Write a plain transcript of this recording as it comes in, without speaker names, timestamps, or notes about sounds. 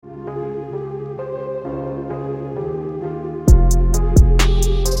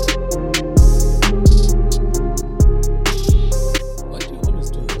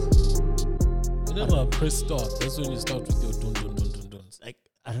press start, that's when you start with your dun dun dun dun duns. Like,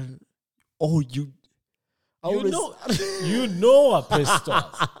 I don't. Oh, you. You know I press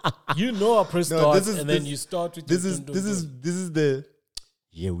start. You know I press start, and then you start with this your is dun, dun, this dun. is this is the.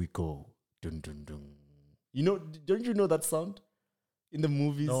 Here we go. Dun dun dun. You know? Don't you know that sound in the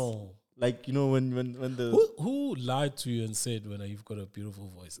movies? No. Like, you know, when the Who lied to you and said when you've got a beautiful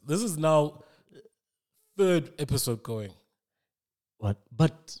voice? This is now third episode going. what?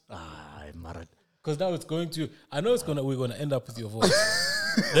 But I'm married. Because now it's going to. I know we're gonna end up with your voice.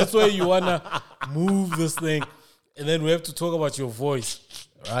 That's why you wanna move this thing, and then we have to talk about your voice,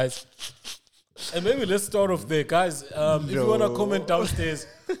 right? And maybe let's start off there, guys. If you wanna comment downstairs,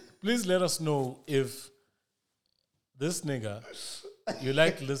 please let us know if this nigga you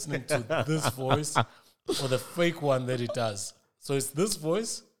like listening to this voice or the fake one that he does. So it's this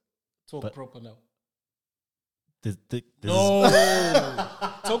voice. Talk proper now. No,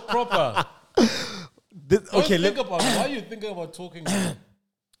 talk proper. Okay, Why are you thinking about talking?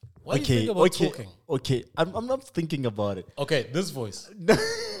 Why are you thinking about talking? Okay. I'm not thinking about it. Okay, this voice,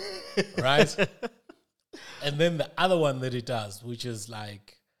 right? And then the other one that he does, which is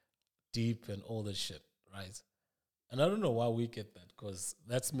like deep and all this shit, right? And I don't know why we get that, because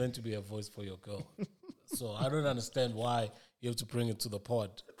that's meant to be a voice for your girl. So I don't understand why you have to bring it to the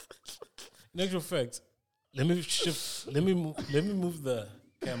pod. In actual fact, let me move the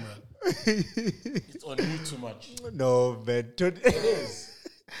camera. It's on you too much. No, man. It is.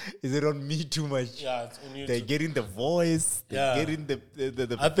 Is it on me too much? Yeah, it's on you. They're getting the voice. They're getting the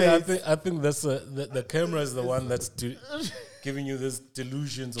I think that's the camera is the one that's giving you these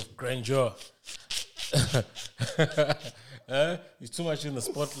delusions of grandeur. You're too much in the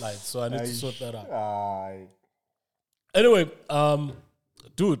spotlight, so I need to sort that out. Anyway,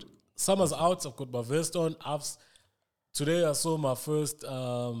 dude, summer's out. I've got my vest on. Today I saw my first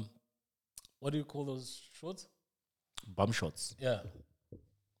what do you call those shorts? Bum shots. Yeah.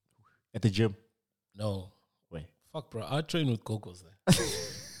 At the gym. No. Wait. Fuck, bro. I train with Cocos there.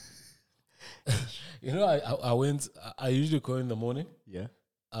 You know, I went. I usually go in the morning. Yeah.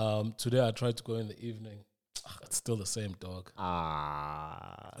 Today I tried to go in the evening. It's still the same, dog.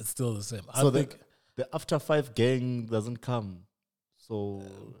 It's still the same. So I think, the after 5 gang doesn't come. So,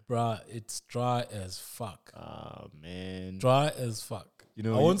 bruh, it's dry as fuck. Man. Dry as fuck. You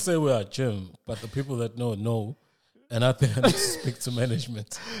know, I won't say we're at gym, but the people that know. And I think I need to speak to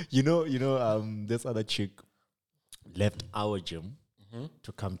management. You know, this other chick left our gym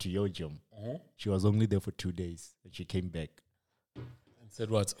to come to your gym. She was only there for 2 days and she came back. And said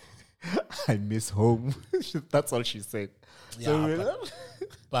what? I miss home. That's all she said. Yeah,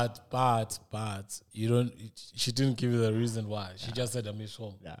 but you don't. She didn't give you the reason why. She just said I miss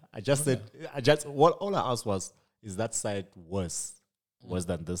home. Yeah, I just said. All I asked was, is that side worse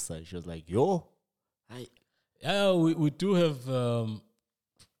than this side? She was like, yo, yeah, we do have a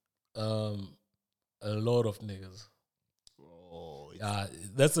lot of niggas. Oh,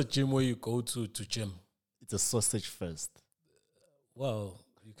 that's a gym where you go to gym. It's a sausage first. Well,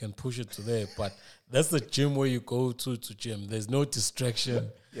 you can push it to there, but that's the gym where you go to gym. There's no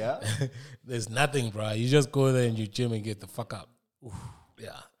distraction. Yeah. There's nothing, bro. You just go there and you gym and get the fuck out. Oof.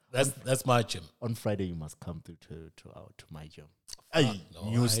 Yeah. That's my gym. On Friday you must come to my gym.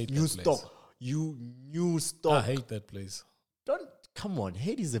 New stock. You new stock. I hate that place. Don't come on.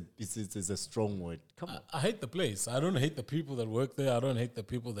 Hate is a strong word. Come on. I hate the place. I don't hate the people that work there. I don't hate the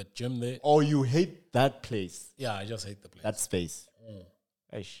people that gym there. Oh, you hate that place. Yeah, I just hate the place. That space.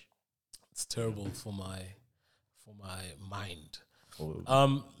 It's terrible for my mind.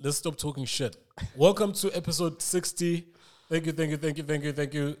 Oh. Let's stop talking shit. Welcome to episode 60. Thank you.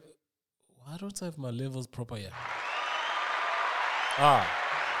 Why don't I have my levels proper yet?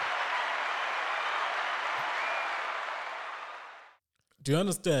 Do you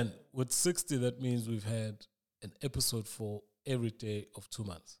understand? With 60, that means we've had an episode for every day of 2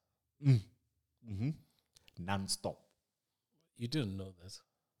 months. Non-stop. You didn't know that.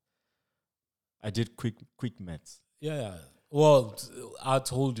 I did quick maths. Yeah. Well, I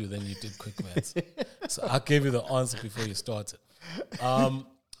told you, then you did quick maths. So I gave you the answer before you started.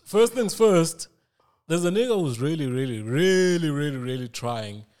 First things first, there's a nigga who's really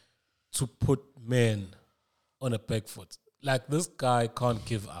trying to put men on a back foot. Like, this guy can't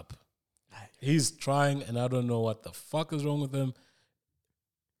give up. He's trying, and I don't know what the fuck is wrong with him.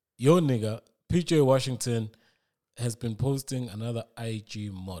 Your nigga, PJ Washington, has been posting another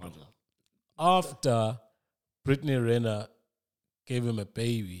IG model. After Brittany Renner gave him a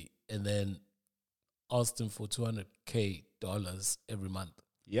baby and then asked him for $200K every month.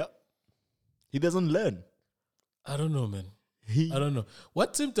 Yep. He doesn't learn. I don't know, man. I don't know.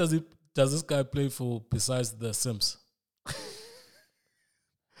 What team does does this guy play for besides the Sims?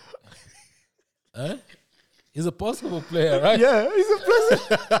 Huh? He's a basketball player, right? Yeah, he's a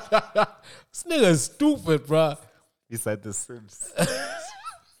president. This nigga is stupid, bruh. He's at the Sims.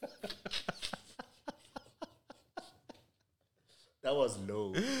 That was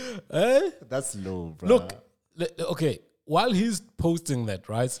low. Eh? That's low, bro. Look, okay. While he's posting that,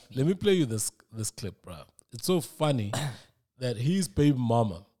 right? Let me play you this clip, bruh. It's so funny that his baby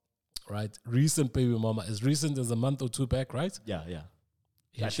mama, right? Recent baby mama, as recent as a month or two back, right? Yeah.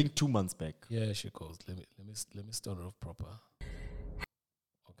 Yeah, I think 2 months back. Yeah, she goes. Let me start it off proper.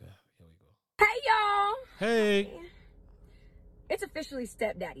 Okay, here we go. Hey y'all! Hey. It's officially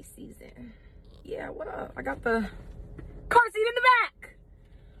stepdaddy season. Yeah, what up? I got the car seat in the back.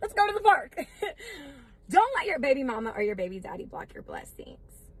 Let's go to the park. Don't let your baby mama or your baby daddy block your blessings.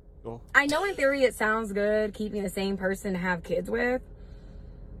 Oh. I know in theory it sounds good keeping the same person to have kids with,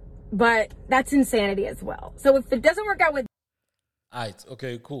 but that's insanity as well. So if it doesn't work out with Alright,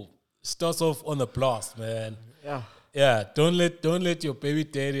 okay, cool. Starts off on the blast, man. Yeah. Yeah, don't let your baby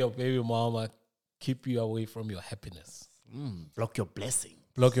daddy or baby mama keep you away from your happiness. Block your blessing.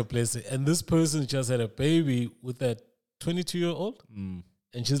 Block your blessing. And this person just had a baby with that 22-year-old, and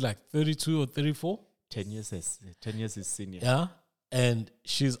she's like 32 or 34. 10 years is senior. Yeah, and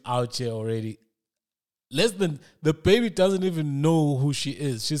she's out here already. The baby doesn't even know who she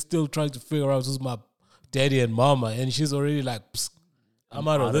is. She's still trying to figure out who's my daddy and mama, and she's already like, Psst, I'm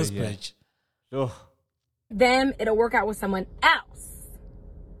out of this bitch. Oh. them, it'll work out with someone else.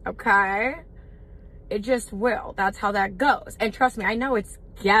 Okay? It just will. That's how that goes. And trust me, I know it's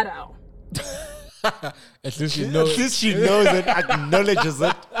ghetto. At least you know. At least she knows it, acknowledges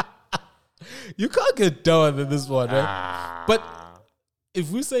it. You can't get dumber than this one, right? But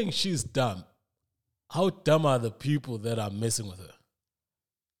if we're saying she's dumb, how dumb are the people that are messing with her?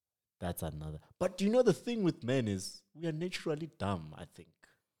 That's another. But you know the thing with men is we are naturally dumb, I think.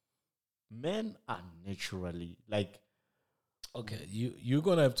 Men are naturally Okay, you're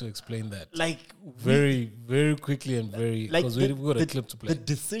gonna have to explain that very very quickly and very because we've got a clip to play. The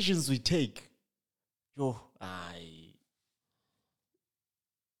decisions we take,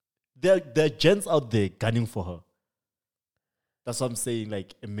 there are gents out there gunning for her. That's what I'm saying.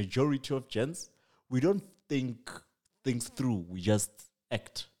 Like a majority of gents, we don't think things through. We just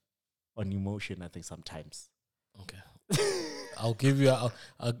act on emotion, I think, sometimes. Okay. I'll give you.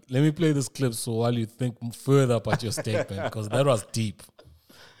 Let me play this clip so while you think further about your statement because that was deep.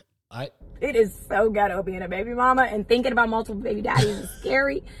 It is so ghetto being a baby mama and thinking about multiple baby daddies is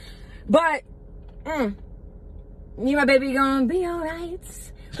scary. But me and my baby gonna be all right.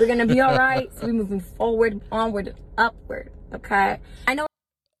 We're gonna be all right. So we're moving forward, onward, upward. Okay. I know.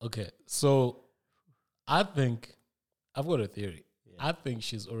 Okay, so I think I've got a theory. Yeah. I think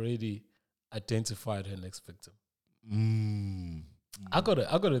she's already identified her next victim. I got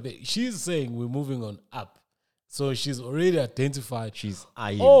it. She's saying we're moving on up. So she's already identified. She's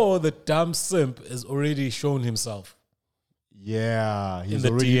eyeing. Oh, the dumb simp has already shown himself. Yeah. He's in the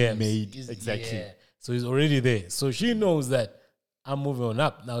already DMs. made. Exactly. Yeah. So he's already there. So she knows that I'm moving on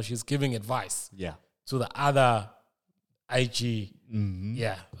up. Now she's giving advice. Yeah. To the other IG. Mm-hmm.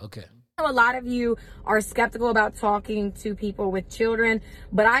 Yeah. Okay. A lot of you are skeptical about talking to people with children,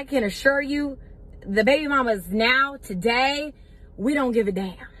 but I can assure you, the baby mamas now, today, we don't give a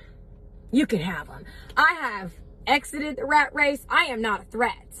damn. You can have them. I have exited the rat race. I am not a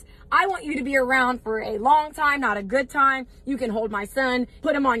threat. I want you to be around for a long time, not a good time. You can hold my son,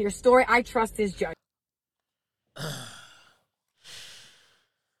 put him on your story. I trust his judgment.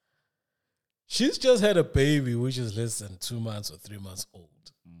 She's just had a baby, which is less than 2 months or 3 months old.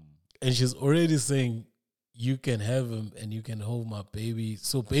 And she's already saying, you can have him and you can hold my baby.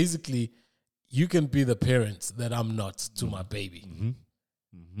 So basically, you can be the parent that I'm not to my baby.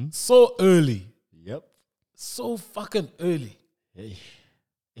 So early. Yep. So fucking early. Hey,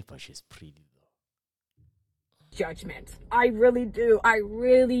 but she's pretty though. Judgment. I really do. I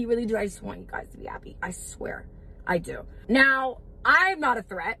really, really do. I just want you guys to be happy. I swear. I do. Now, I'm not a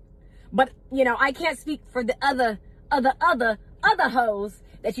threat, but, you know, I can't speak for the other hoes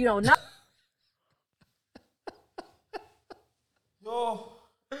that you don't know. No.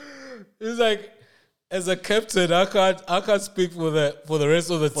 It's like, as a captain, I can't speak for the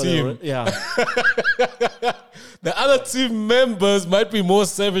rest of the team. The other team members might be more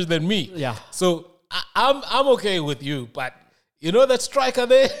savage than me. Yeah. So I'm okay with you, but you know that striker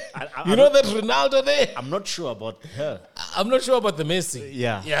there? You know that Ronaldo there? I'm not sure about her. I'm not sure about the Messi.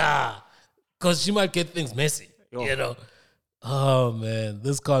 Yeah. Yeah. Because she might get things messy. You know? Oh, man.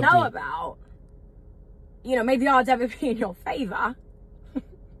 This can't Know be. about, you know, maybe odds ever be in your favor.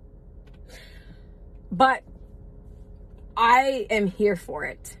 But I am here for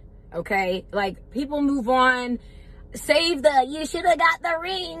it. Okay? Like, people move on. Save the, you should have got the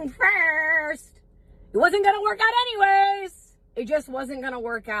ring first. It wasn't going to work out anyways. It just wasn't going to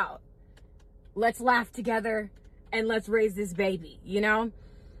work out. Let's laugh together and let's raise this baby, you know?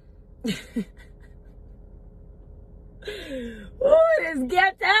 Oh, this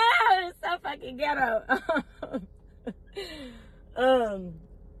ghetto. It's so fucking ghetto.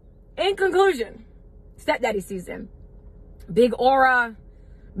 In conclusion, stepdaddy season. Big aura,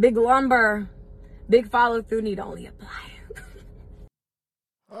 big lumber, big follow through need only apply.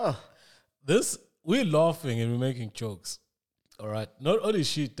 We're laughing and we're making jokes. All right. Not only is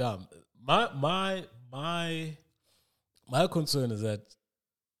she dumb. My concern is that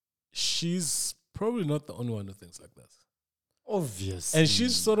she's probably not the only one who thinks like this. Obviously. And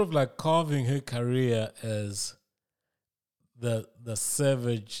she's sort of like carving her career as the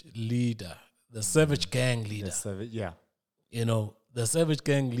savage leader, the savage gang leader. Yeah. You know, the savage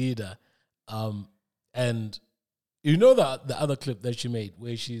gang leader. And you know the other clip that she made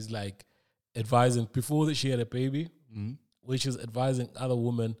where she's like advising before that she had a baby, where she's advising other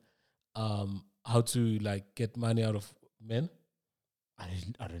women how to like get money out of men. I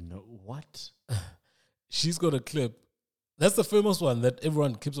don't know what. She's got a clip. That's the famous one that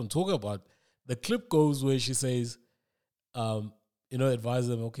everyone keeps on talking about. The clip goes where she says, advise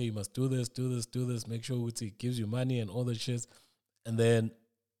them, okay, you must do this, make sure Uti gives you money and all that shit. And then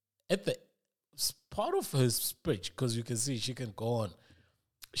at the part of her speech, because you can see she can go on,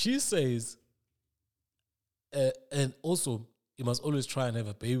 she says, and also you must always try and have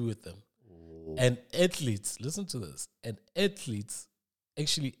a baby with them. Oh. And athletes, listen to this, and athletes,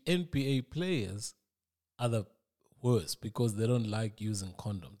 actually NBA players are the worst because they don't like using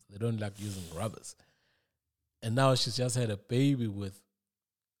condoms. They don't like using rubbers. And now she's just had a baby with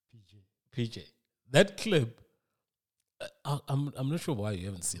PJ. That clip, I'm not sure why you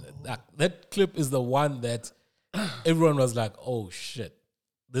haven't seen it. That clip is the one that everyone was like, oh shit,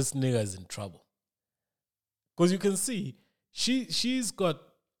 this nigga is in trouble. Because you can see, she's got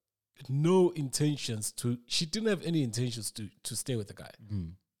no intentions to, she didn't have any intentions to stay with the guy.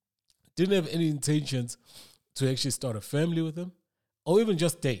 Didn't have any intentions to actually start a family with him or even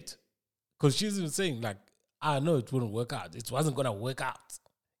just date. Because she's even saying like, I know it wouldn't work out. It wasn't going to work out.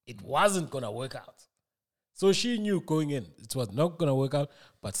 It wasn't going to work out. So she knew going in, it was not going to work out.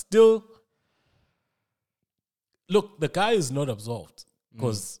 But still, look, the guy is not absolved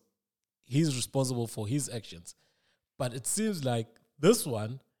because he's responsible for his actions. But it seems like this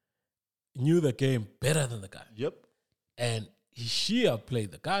one knew the game better than the guy. Yep. And she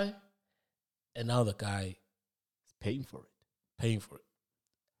outplayed the guy. And now the guy is paying for it.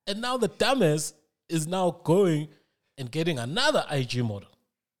 And now the dumbass is now going and getting another IG model.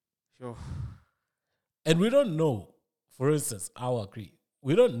 Sure. And we don't know, for instance, I'll agree,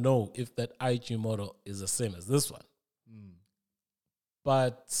 we don't know if that IG model is the same as this one.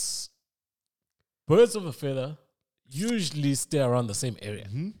 But birds of a feather usually stay around the same area.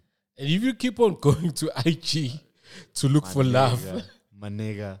 And if you keep on going to IG to look for love,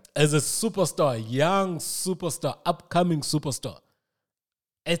 as a superstar, young superstar, upcoming superstar,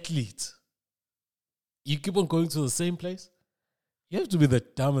 athlete, you keep on going to the same place, you have to be the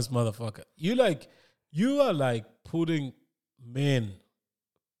dumbest motherfucker. You are like putting men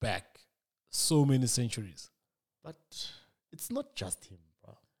back so many centuries. But it's not just him,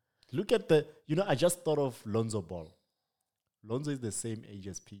 bro. Look at I just thought of Lonzo Ball. Lonzo is the same age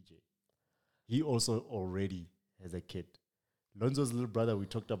as PJ. He also already has a kid. Lonzo's little brother, we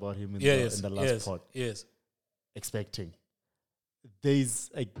talked about him in the last pod. Yes. Expecting.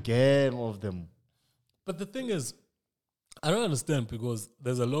 There's a gang of them. But the thing is, I don't understand because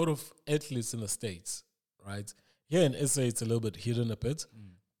there's a lot of athletes in the States, right? Here in SA, it's a little bit hidden a bit.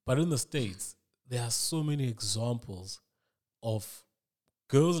 But in the States, there are so many examples of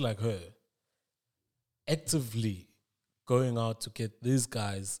girls like her actively going out to get these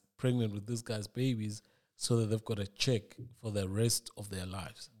guys pregnant with these guys' babies so that they've got a check for the rest of their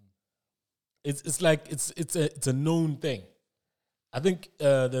lives. It's like it's a known thing. I think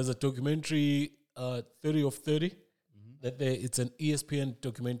there's a documentary, 30 of 30, it's an ESPN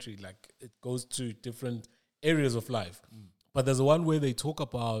documentary. Like it goes to different areas of life. But there's one where they talk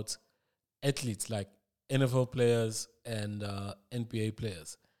about athletes like NFL players and NBA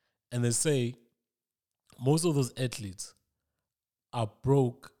players. And they say most of those athletes are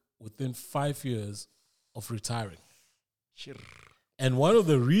broke within 5 years of retiring. Sure. And one of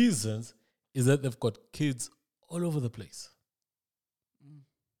the reasons is that they've got kids all over the place.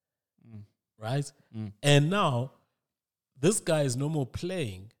 Right? And now, this guy is no more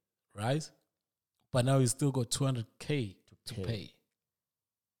playing, right? but now he's still got 200K to pay.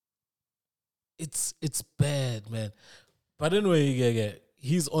 It's bad, man. But anyway,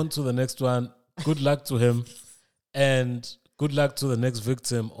 he's on to the next one. Good luck to him, and good luck to the next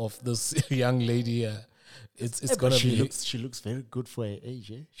victim of this young lady. It's gonna be. She looks very good for her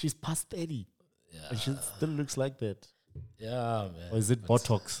age. Eh? She's past 30, and she still looks like that. Yeah, man. Or is it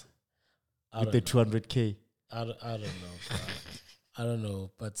Botox with the 200K? I don't know. Bro. I don't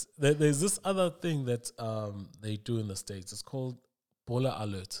know, but there's this other thing that they do in the States. It's called Baller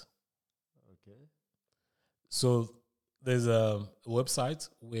Alert. Okay. So there's a website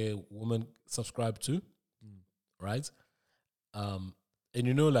where women subscribe to, right? And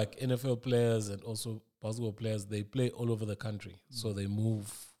you know, like NFL players and also basketball players, they play all over the country. So they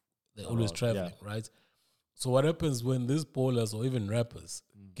move, they're always traveling, right? So what happens when these ballers or even rappers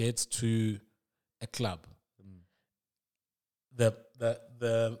get to a club? The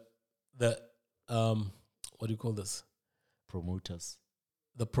what do you call this? Promoters.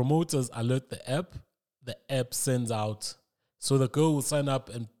 The promoters alert the app. The app sends out, so the girl will sign up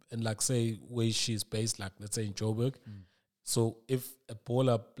and like say where she's based, like let's say in Joburg. So if a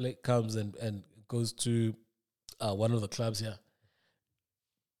baller comes and goes to one of the clubs here,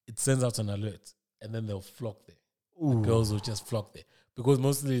 it sends out an alert, and then they'll flock there. The girls will just flock there because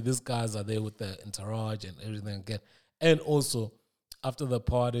mostly these guys are there with the entourage and everything again. And also, after the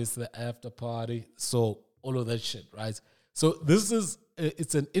parties, the after party, so all of that shit, right? So this is,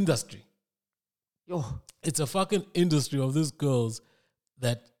 it's an industry. It's a fucking industry of these girls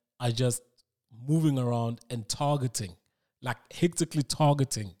that are just moving around and targeting, like hectically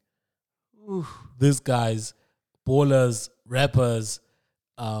targeting these guys, ballers, rappers,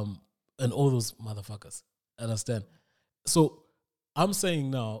 and all those motherfuckers. Understand? So I'm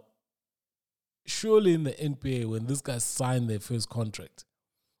saying now, surely in the NBA, when these guys sign their first contract,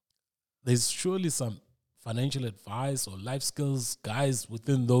 there's surely some financial advice or life skills guys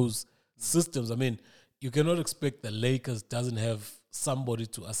within those systems. I mean, you cannot expect the Lakers doesn't have somebody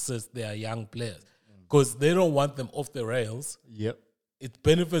to assist their young players because they don't want them off the rails. Yep. It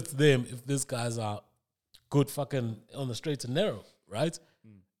benefits them if these guys are good fucking on the straight and narrow, right?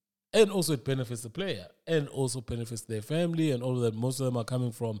 And also it benefits the player and also benefits their family and all of that. Most of them are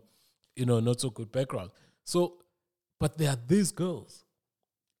coming from, you know, not so good background. So, but there are these girls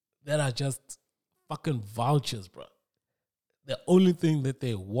that are just fucking vultures, bro. The only thing that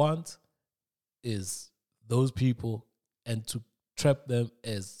they want is those people and to trap them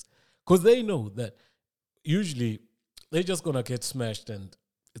as, because they know that usually they're just gonna get smashed and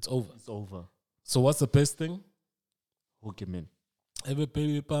it's over. It's over. So what's the best thing? Hook him in. Every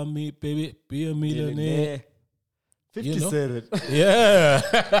baby by me, baby, be a millionaire. 50 You know? said it.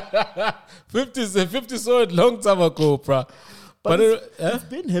 Yeah. 50 saw it long time ago, bro. But it's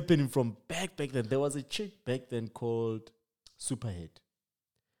been happening from back then. There was a chick back then called Superhead.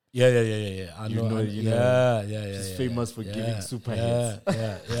 Yeah. I You know. know, Yeah. She's famous for giving superheads.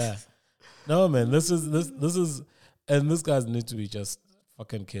 Yeah. No, man, this is, and these guys need to be just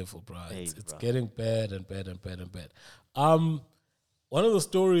fucking careful, bro. It's getting bad and bad. One of the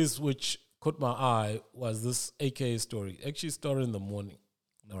stories which caught my eye was this AKA story. Actually started in the morning.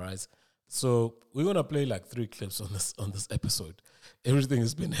 All right. So we're gonna play like 3 clips on this episode. Everything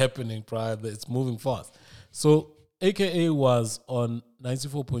has been happening prior. It's moving fast. So AKA was on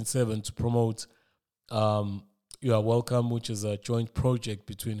 94.7 to promote You Are Welcome, which is a joint project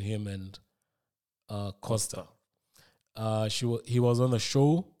between him and Costa. He was on a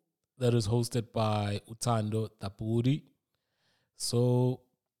show that is hosted by Utando Tapuri. So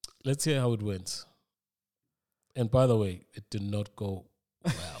let's hear how it went. And by the way, it did not go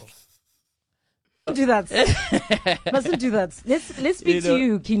well. Don't do that. Mustn't do that. Let's speak to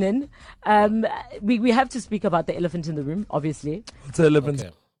you, Keenan. We have to speak about the elephant in the room, obviously. It's an elephant.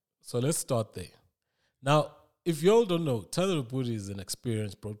 Okay. So let's start there. Now, if you all don't know, Tanda Rupuri is an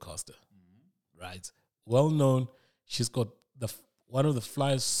experienced broadcaster, right? Well known. She's got one of the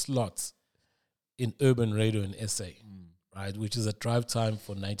flyest slots in urban radio in SA, right? Which is a drive time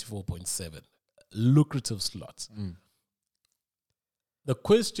for 94.7. Lucrative slots. The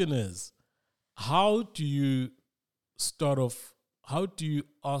question is, how do you start off? How do you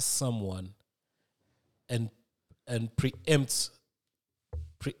ask someone and preempt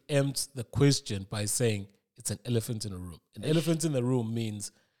the question by saying it's an elephant in a room? An elephant in the room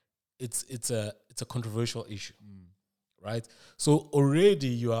means it's a controversial issue, right? So already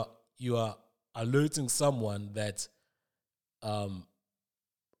you are alerting someone that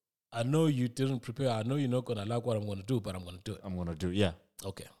I know you didn't prepare. I know you're not gonna like what I'm gonna do, but I'm gonna do it. Yeah.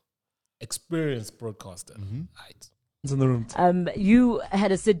 Okay. Experienced broadcaster. Right. in the room. You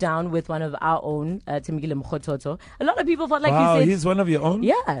had a sit down with one of our own, Temigile Mkhototo. A lot of people felt like Wow, you said, he's one of your own?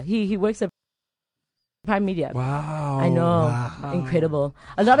 yeah, he works at Prime Media. Wow. I know, Wow. incredible.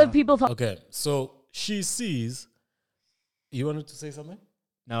 A lot of people felt Okay, so she sees. You wanted to say something?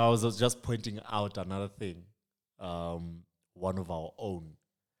 Now, I was just pointing out another thing. One of our own.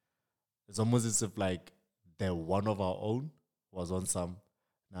 It's almost as if like the one of our own was on some.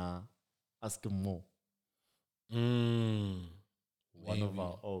 Nah, ask him more. One of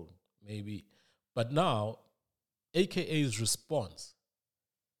our own. Maybe. But now, AKA's response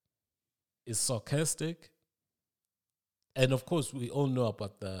is sarcastic. And of course, we all know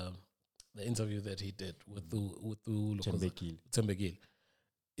about the interview that he did with Thembekile.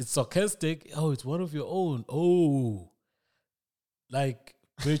 It's sarcastic. Oh, it's one of your own. Oh, like,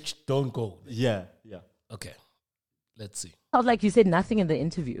 bitch, don't go. Yeah. Okay, let's see. felt like you said nothing in the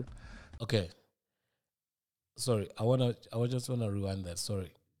interview. Okay. Sorry, I just wanna rewind that.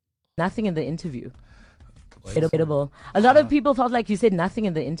 Sorry. Nothing in the interview. Why is- Incredible. A lot of people felt like you said nothing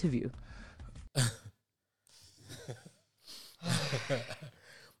in the interview.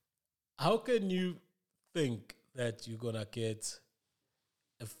 How can you think that you're gonna get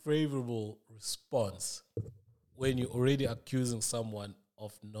a favorable response when you're already accusing someone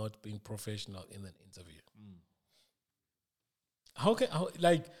of not being professional in an interview?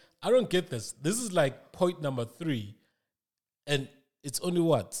 I don't get this. This is like point number 3, and it's only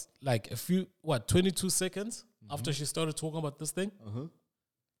 22 seconds after she started talking about this thing.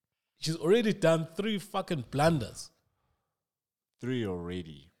 She's already done 3 fucking blunders. 3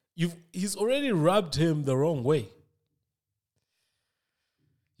 already. He's already rubbed him the wrong way.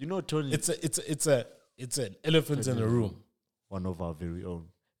 You know, Tony. It's an elephant in the room. One of our very own.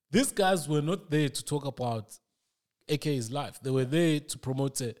 These guys were not there to talk about AK's life. They were there to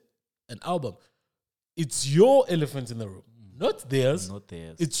promote an album. It's your elephant in the room, not theirs. Not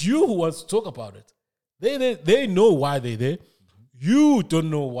theirs. It's you who wants to talk about it. They know why they're there. You don't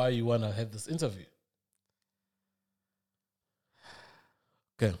know why you want to have this interview.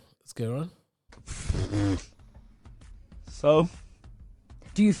 Okay, let's get on. So,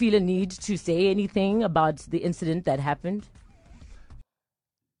 Do you feel a need to say anything about the incident that happened?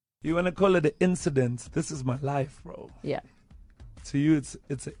 you want to call it an incident? This is my life, bro. Yeah. To you, it's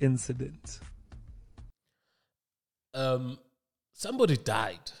an incident. Somebody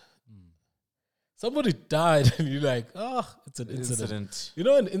died. Somebody died, and you're like, it's an incident. You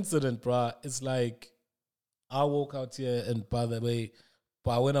know, an incident, bruh. It's like I walk out here, and by the way,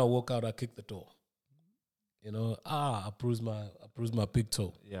 but when I walk out, I kick the door. You know, I bruise my big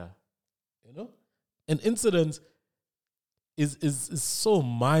toe. Yeah. You know, an incident is so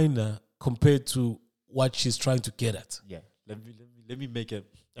minor compared to what she's trying to get at. Yeah. Let me make a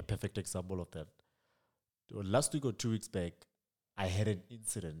perfect example of that. Last week or 2 weeks back, I had an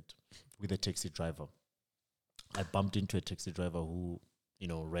incident with a taxi driver. I bumped into a taxi driver who,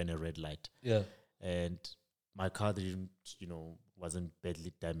 ran a red light. Yeah. And my car didn't, wasn't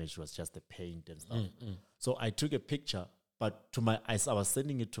badly damaged. It was just the paint and stuff. So I took a picture, but I was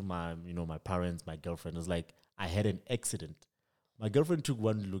sending it to my, my parents, my girlfriend. It was like, I had an accident. My girlfriend took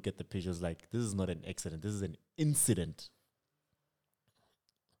one look at the picture. Was like, this is not an accident. This is an incident.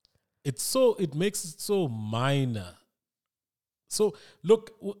 It makes it so minor. So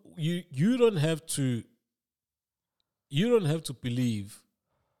look, you don't have to believe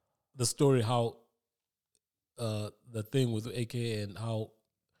the story how the thing with AK and how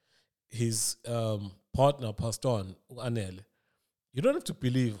his partner passed on, Anele. You don't have to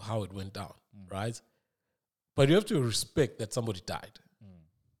believe how it went down, right? But you have to respect that somebody died.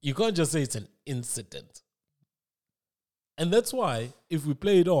 You can't just say it's an incident. And that's why if we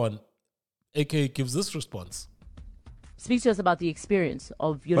play it on, AK gives this response. Speak to us about the experience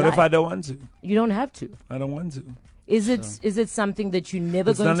of your But life. if I don't want to, You don't have to. I don't want to. Is it something that you're never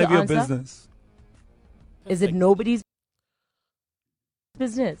It's going none to of your answer? business. Is it nobody's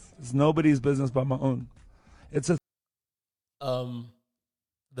business? It's nobody's business but my own. It's a The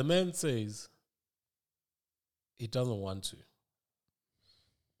man says he doesn't want to.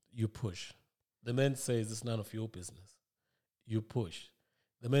 You push. The man says it's none of your business. You push.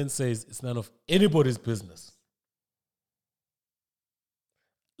 The man says it's none of anybody's business.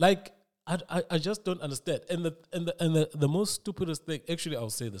 Like, I just don't understand. And the most stupidest thing, actually,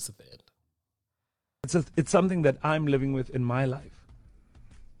 I'll say this at the end. It's something that I'm living with in my life.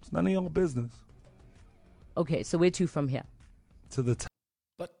 It's none of your business. Okay, so where to from here? To the top.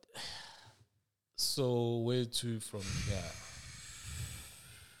 But so where to from here?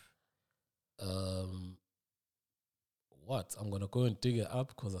 What? I'm gonna go and dig it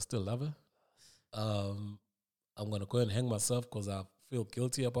up because I still love her. I'm gonna go and hang myself because I feel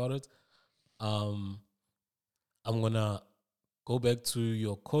guilty about it. I'm gonna go back to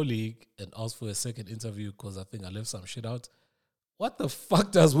your colleague and ask for a second interview because I think I left some shit out. What the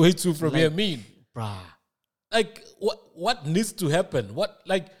fuck does way too from here mean? Bruh. Like, what needs to happen?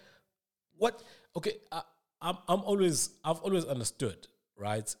 Okay, I've always understood,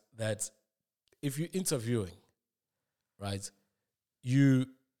 right, that if you're interviewing, right, you've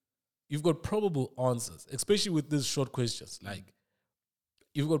got probable answers, especially with these short questions. Like,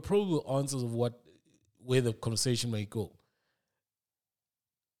 you've got probable answers of where the conversation may go.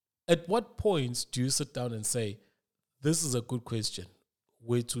 At what point do you sit down and say, this is a good question,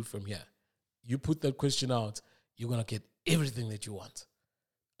 where to from here? You put that question out, you're going to get everything that you want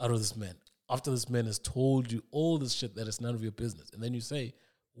out of this man. After this man has told you all this shit that is none of your business. And then you say,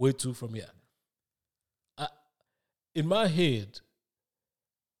 where to from here? In my head,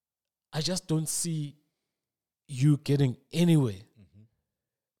 I just don't see you getting anywhere. Mm-hmm.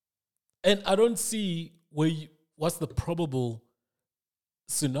 And I don't see what's the probable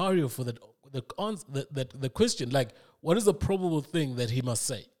scenario for the question. Like, what is the probable thing that he must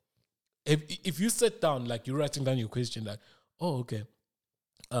say? If you sit down, like you're writing down your question, like, oh, okay,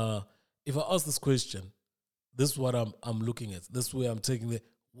 if I ask this question, this is what I'm looking at. This way I'm taking it.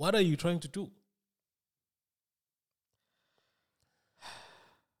 What are you trying to do?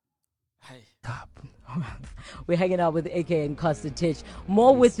 We're hanging out with AK and Costa Titch.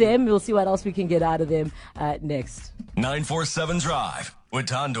 More with them. We'll see what else we can get out of them next. 947 Drive with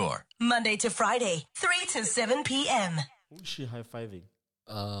Tandor. Monday to Friday, 3 to 7 p.m. Who's she high-fiving?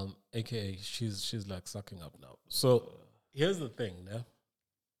 AKA, she's like sucking up now. So here's the thing,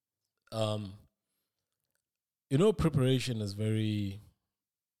 yeah. Preparation is very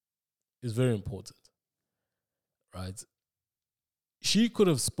important, right? She could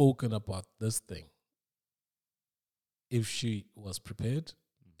have spoken about this thing if she was prepared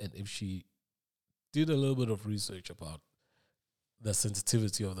and if she did a little bit of research about the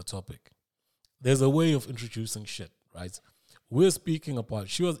sensitivity of the topic. There's a way of introducing shit, right?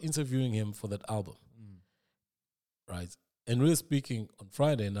 She was interviewing him for that album, right? And we were speaking on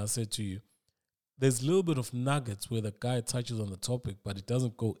Friday, and I said to you, there's a little bit of nuggets where the guy touches on the topic, but it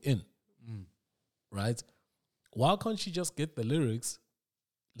doesn't go in, right? Why can't she just get the lyrics,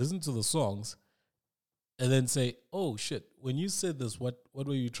 listen to the songs, and then say, oh, shit, when you said this, what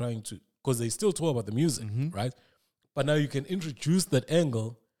were you trying to... Because they still talk about the music, right? But now you can introduce that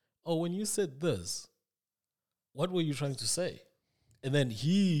angle. Oh, when you said this, what were you trying to say? And then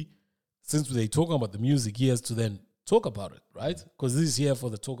since they're talking about the music, he has to then talk about it, right? Because this is here for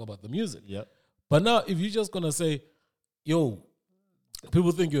the talk about the music. Yeah. But now, if you're just going to say, yo,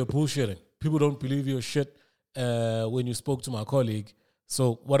 people think you're bullshitting. People don't believe your shit when you spoke to my colleague.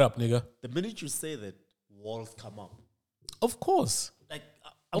 So, what up, nigga? The minute you say that, walls come up. Of course. Like,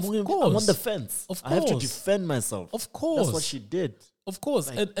 Of I'm course. on the fence. Of I have to course. defend myself. Of course. That's what she did. Of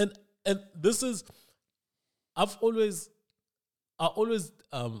course. Like- And this is, I always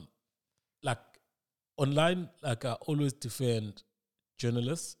like online, like I always defend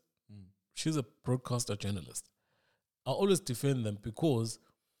journalists. She's a broadcaster journalist. I always defend them because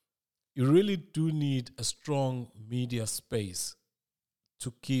you really do need a strong media space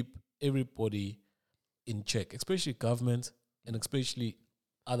to keep everybody in check, especially government and especially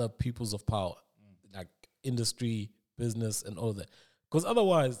other peoples of power, like industry, business, and all that. Because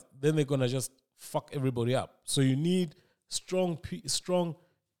otherwise, then they're going to just fuck everybody up. So you need strong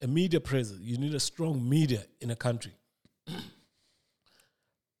media presence. You need a strong media in a country.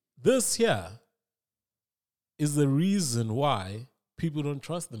 This here is the reason why people don't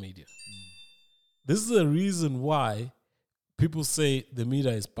trust the media. This is the reason why people say the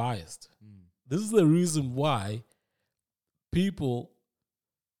media is biased. This is the reason why people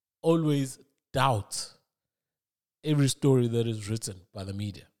always doubt every story that is written by the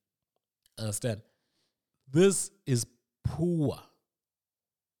media. Understand? This is poor.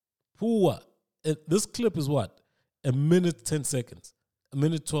 Poor. This clip is what? A minute, 10 seconds. A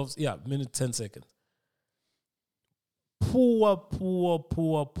minute 12, minute 10 seconds. Poor.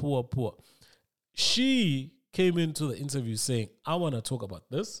 She came into the interview saying, I want to talk about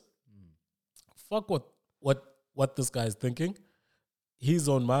this. Fuck what this guy is thinking. He's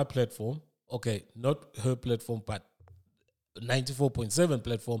on my platform. Okay, not her platform, but 94.7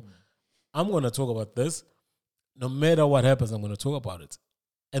 platform. I'm going to talk about this. No matter what happens, I'm going to talk about it.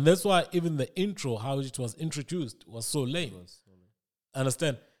 And that's why even the intro, how it was introduced, was so lame.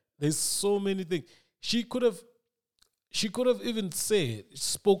 Understand? There's so many things. She could have even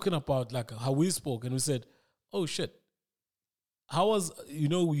spoken about like how we spoke, and we said, oh shit, how was,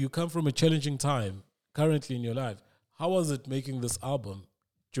 you come from a challenging time currently in your life. How was it making this album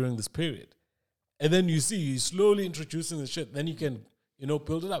during this period? And then you see, he's slowly introducing the shit. Then you can,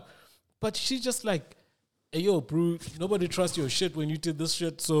 build it up. But she's just like, hey, yo, bro, nobody trusts your shit when you did this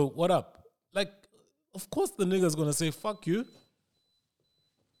shit, so what up? Like, of course the nigga's gonna say, fuck you.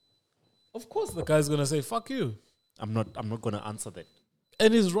 Of course the guy's gonna say, fuck you. I'm not gonna answer that.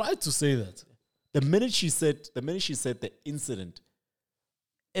 And he's right to say that. The minute she said the incident,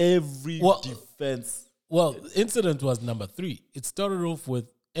 every defense. Well, incident was number 3. It started off with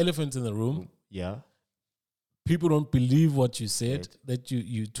elephant in the room. Yeah. People don't believe what you said, that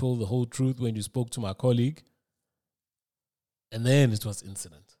you told the whole truth when you spoke to my colleague. And then it was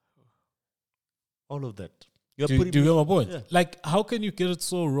incident. All of that. Do you get my point? Yeah. Like, how can you get it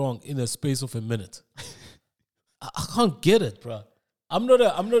so wrong in a space of a minute? I can't get it, bro.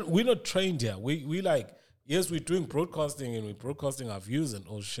 We're not trained here. We like, yes, we're doing broadcasting and we're broadcasting our views and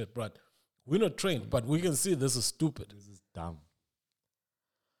all shit, but we're not trained. But we can see this is stupid. This is dumb.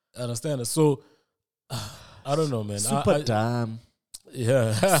 Understand? So, I don't know, man. Super dumb.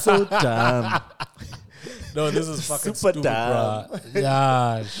 Yeah. So dumb. No, this is fucking Super stupid, dumb. bro.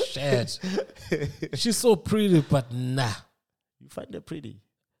 Yeah, shit. She's so pretty, but nah. You find her pretty.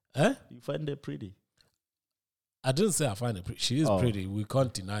 Huh? You find her pretty. I didn't say I find her pretty. She is pretty. We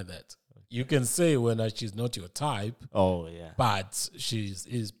can't deny that. You can say when she's not your type. Oh, yeah. But she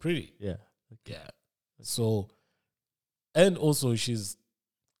is pretty. Yeah. Yeah. So, and also she's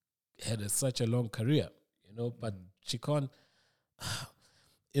had such a long career, but she can't,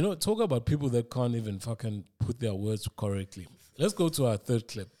 talk about people that can't even fucking put their words correctly. Let's go to our third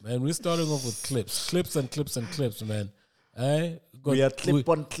clip, man. We're starting off with clips and clips, man. We are clipping.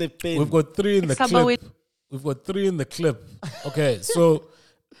 We've got 3 in the clip. We've got 3 in the clip. Okay, so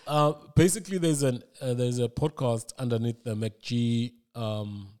basically there's a podcast underneath the McG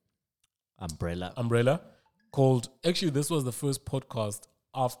umbrella called, actually this was the first podcast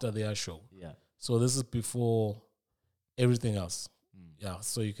after their show. Yeah. So this is before everything else. Yeah,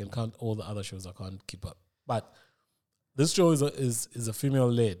 so you can count all the other shows. I can't keep up. But this show is a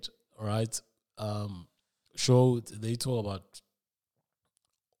female-led, all right, show. They talk about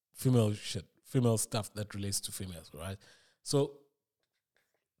female stuff that relates to females, right? So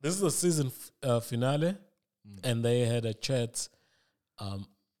this is the season finale, and they had a chat. And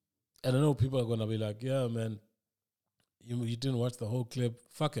I know people are going to be like, yeah, man, you didn't watch the whole clip.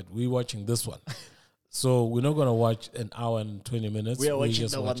 Fuck it, we're watching this one. So we're not going to watch an hour and 20 minutes. We are watching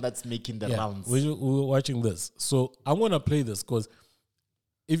the one that's making the rounds. We're watching this. So I'm going to play this because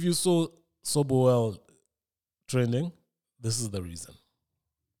if you saw Sobowell trending, this is the reason.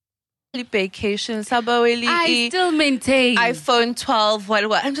 Vacation, Sabaweli. I still maintain iPhone 12,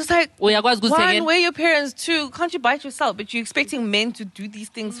 what. I'm just like, one, we're we're your parents. 2, can't you buy it yourself? But you're expecting men to do these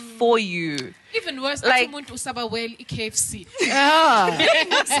things for you. Even worse, like umuntu Sabaweli KFC.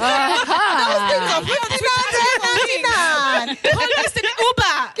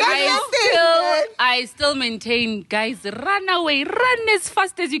 I still maintain, guys, run away, run as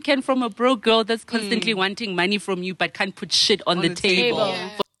fast as you can from a broke girl that's constantly wanting money from you but can't put shit on the table.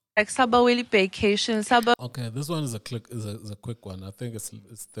 Yeah. Like Sabaweli vacation, Okay, this one is a quick one. I think it's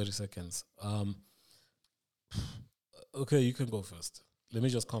 30 seconds. Okay, you can go first. Let me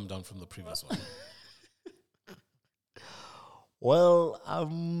just calm down from the previous one. Well,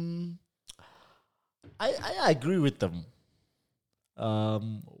 I agree with them.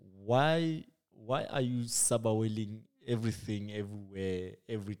 Why are you Sabaweling everything, everywhere,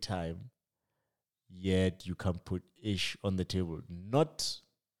 every time, yet you can put ish on the table? Not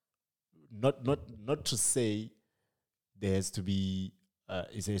to say there has to be a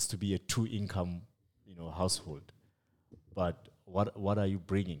 2-income, household, but what are you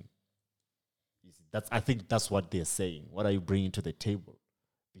bringing? I think that's what they're saying. What are you bringing to the table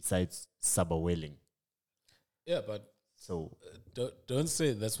besides Sabaweling? Yeah, but so don't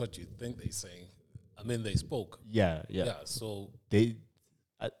say that's what you think they're saying. I mean, they spoke. Yeah. So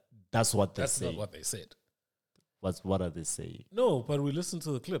that's what they that's say. not what they said. What are they saying? No, but we listened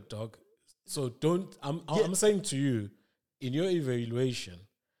to the clip, dog. So don't. I'm saying to you, in your evaluation,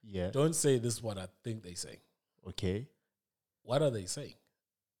 don't say this is what I think they're saying. Okay. What are they saying?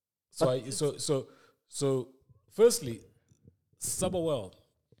 So firstly, Sabawell,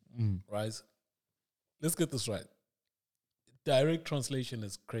 right? Let's get this right. Direct translation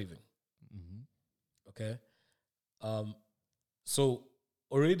is craving. Okay. So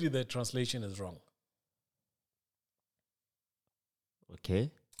already the translation is wrong.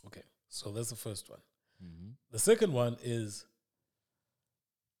 Okay. So that's the first one. The second one is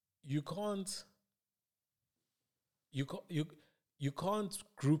you can't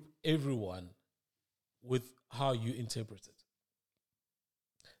group everyone with how you interpret it.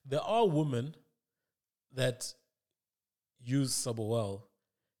 There are women that use Saboel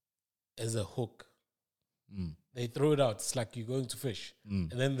as a hook. They throw it out. It's like you're going to fish.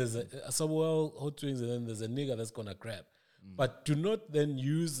 And then there's a Saboel, hot wings, and then there's a nigga that's going to grab. But do not then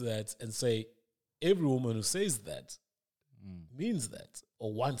use that and say every woman who says that means that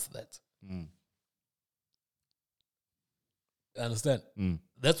or wants that. Understand?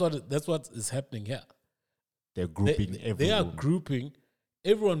 That's what is happening here. They're grouping everyone. They are grouping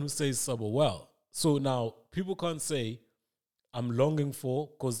everyone who says Saboel. So now people can't say I'm longing for,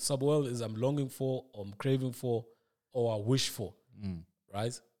 because Saboel is I'm longing for, or I'm craving for, or I wish for.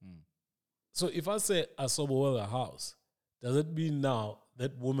 Right? So if I say I Saboel a house, does it mean now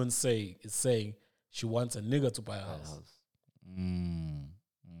that woman is saying she wants a nigga to buy a house?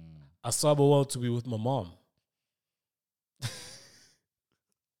 I Saboel to be with my mom.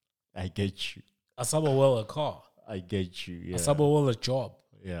 I get you. I Saboel a car. I get you. Yeah. I Saboel a job.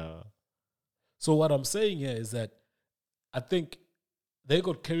 Yeah. So what I'm saying here is that I think they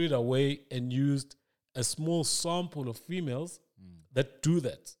got carried away and used a small sample of females that do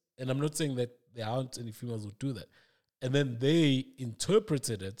that. And I'm not saying that there aren't any females who do that. And then they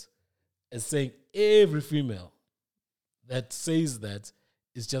interpreted it as saying every female that says that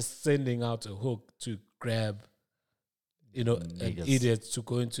is just sending out a hook to grab, an idiot to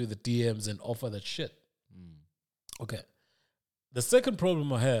go into the DMs and offer that shit. Okay. The second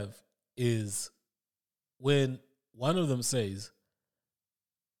problem I have is when one of them says,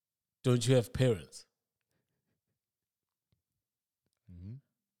 don't you have parents?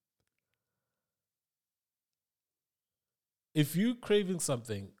 If you're craving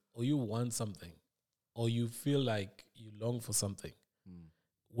something or you want something or you feel like you long for something,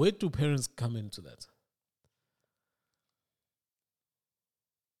 where do parents come into that?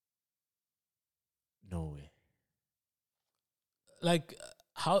 No way. Like,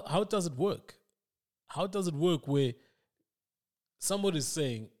 how does it work? How does it work where somebody's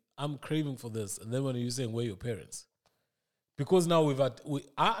saying, I'm craving for this, and then when you're saying, where are your parents? Because now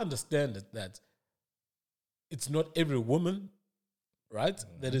I understand that it's not every woman, right,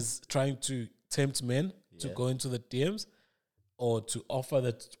 that is trying to tempt men to go into the DMs or to offer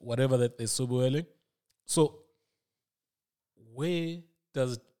that whatever that they're Saboeling. So where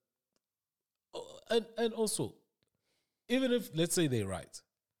does it, and also, even if let's say they're right,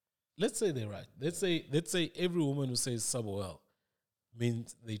 let's say every woman who says Saboel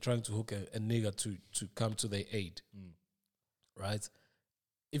means they're trying to hook a nigger to come to their aid, right?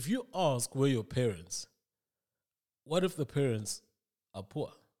 If you ask where your parents, what if the parents are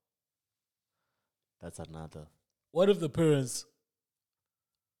poor? That's another. What if the parents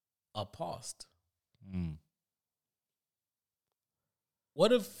are past?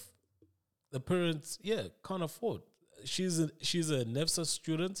 What if the parents, can't afford? She's a NEFSA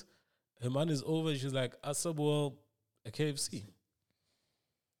student. Her money is over. She's like, Saboel, a KFC.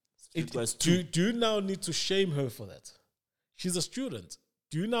 Do you now need to shame her for that? She's a student.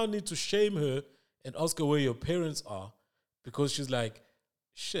 Do you now need to shame her and ask her where your parents are? Because she's like,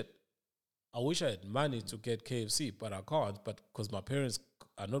 shit, I wish I had money to get KFC, but I can't. But because my parents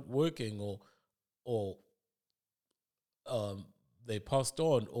are not working or they passed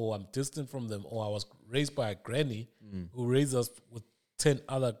on, or I'm distant from them, or I was raised by a granny who raised us with 10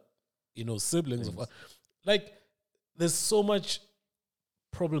 other, siblings. Like, there's so much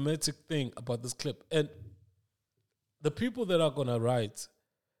problematic thing about this clip. And the people that are going to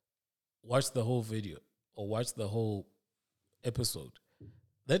watch the whole video or watch the whole episode,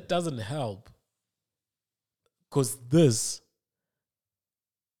 that doesn't help, because this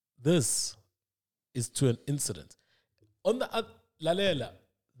is to an incident. On the Lalela,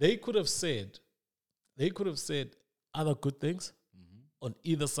 they could have said other good things on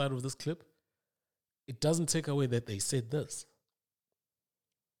either side of this clip. It doesn't take away that they said this.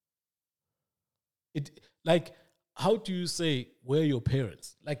 How do you say, where are your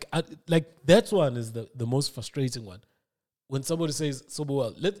parents? Like that one is the most frustrating one. When somebody says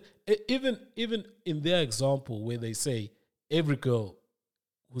Saboel, even in their example where they say every girl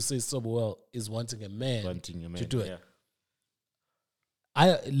who says Saboel is wanting a man to do it.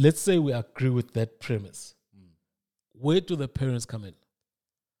 Yeah. Let's say we agree with that premise. Where do the parents come in?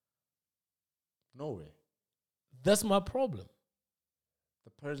 Nowhere. That's my problem.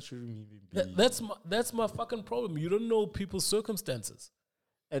 The parents shouldn't even be. That's my fucking problem. You don't know people's circumstances,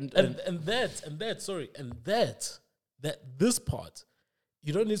 and this part,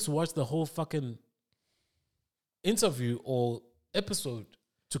 you don't need to watch the whole fucking interview or episode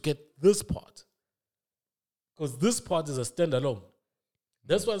to get this part, because this part is a standalone.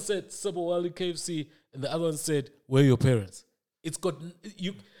 That's why I said Saboel KFC and the other one said, "Where are your parents?" It's got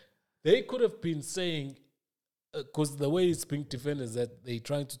you. They could have been saying, because the way it's being defended is that they're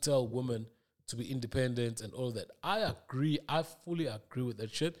trying to tell women to be independent and all that. I agree. I fully agree with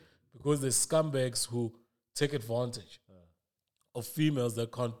that shit, because there's scumbags who take advantage of females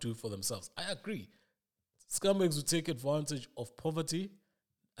that can't do for themselves. I agree. Scumbags who take advantage of poverty,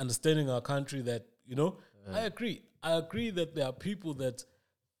 understanding our country that, I agree. I agree that there are people that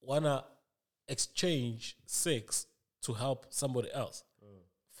want to exchange sex to help somebody else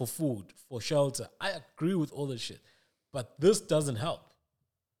for food, for shelter. I agree with all that shit. But this doesn't help.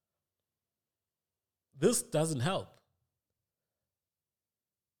 This doesn't help.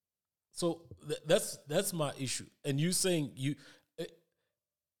 So that's my issue. And you saying you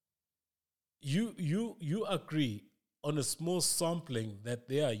agree on a small sampling that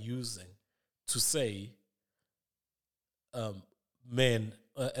they are using to say men,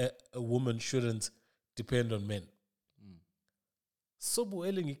 a woman shouldn't depend on men. So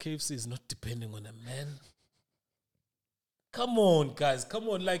Soboeling KFC is not depending on a man. Come on, guys. Come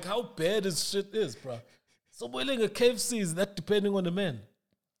on. Like, how bad this shit is, bro. Soboeling a KFC is not depending on a man.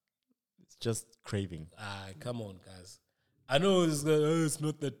 It's just craving. Come on, guys. I know it's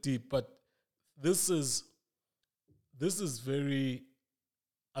not that deep, but this is very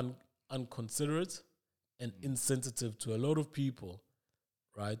unconsiderate and insensitive to a lot of people,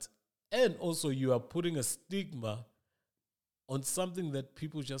 right? And also, you are putting a stigma on something that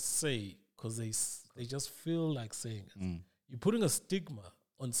people just say because they just feel like saying it. You're putting a stigma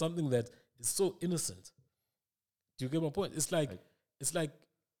on something that is so innocent. Do you get my point? It's like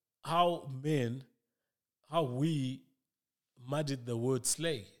how we muddied the word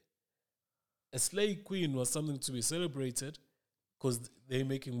slay. A slay queen was something to be celebrated because they're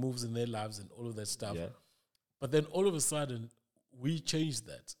making moves in their lives and all of that stuff. Yeah. But then all of a sudden, we changed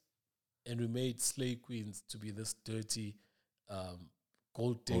that and we made slay queens to be this dirty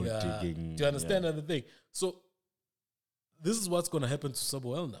gold digger. Do you understand the thing? So this is what's going to happen to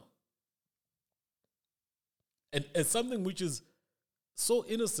Samuel now. And it's something which is so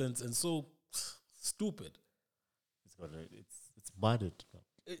innocent and so stupid. It's mudded.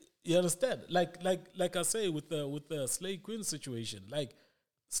 You understand? Like I say with the slay queen situation, like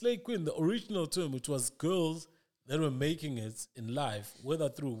slay queen, the original term, which was girls that were making it in life, whether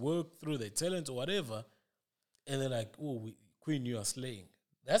through work, through their talent or whatever, and they're like, queen, you are slaying.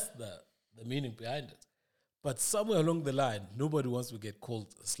 That's the meaning behind it. But somewhere along the line, nobody wants to get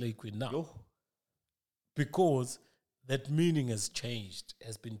called a slay queen now. Because that meaning has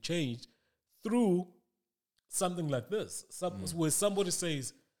been changed through something like this. Where somebody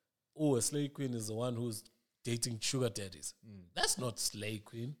says, a slay queen is the one who's dating sugar daddies. That's not slay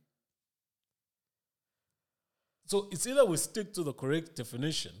queen. So it's either we stick to the correct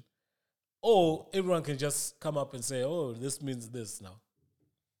definition, or everyone can just come up and say, this means this now.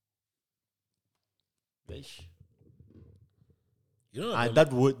 You know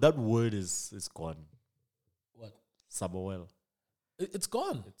that word is gone. What? Samuel. It's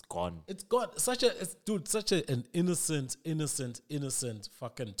gone. It's gone. It's gone. Such an innocent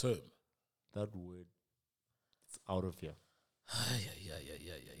fucking term. That word, it's out of here.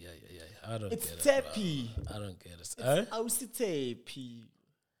 I don't it's get it. Tepi. I don't get it. It's Tepi.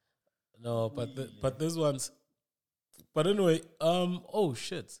 No, but this one's. But anyway, oh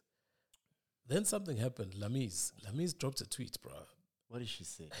shit. Then something happened. Lamise dropped a tweet, bro. What did she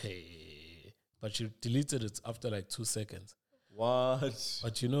say? Hey, but she deleted it after like 2 seconds. What?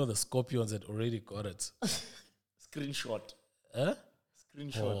 But the Scorpions had already got it. Screenshot. Huh?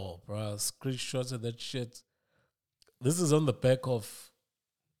 Screenshot. Oh, bro, screenshots of that shit. This is on the back of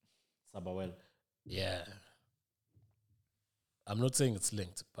Samuel. Yeah. I'm not saying it's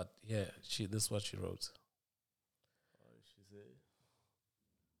linked, but yeah, this is what she wrote. What did she say?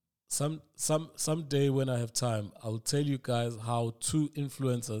 Someday when I have time, I'll tell you guys how 2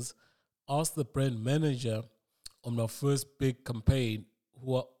 influencers asked the brand manager on my first big campaign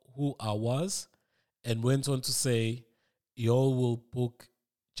who I was, and went on to say, y'all will book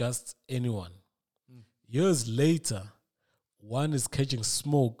just anyone. Years later, one is catching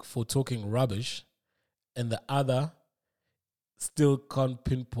smoke for talking rubbish, and the other still can't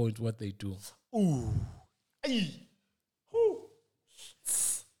pinpoint what they do. Ooh.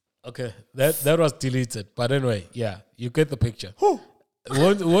 Okay, that was deleted. But anyway, yeah, you get the picture.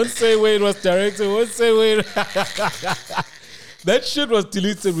 Won't say where it was directed, won't say where that shit was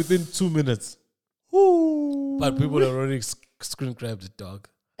deleted within 2 minutes. But people have already screen grabbed it, dog.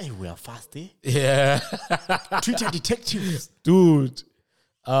 Hey, we are fast, eh? Yeah. Twitter detectives. Dude.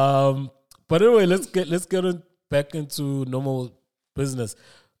 But anyway, let's get back into normal business.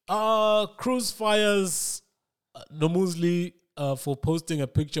 Cruz fires Nomuzi for posting a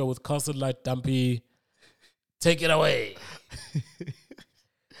picture with Castle Light Dumpy. Take it away.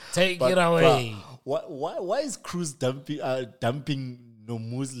 Take it away. Why is Cruz dumping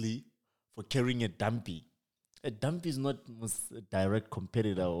Nomuzi for carrying a dumpy? A dumpy is not a direct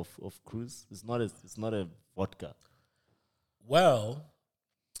competitor of Cruz. It's not a vodka. Well,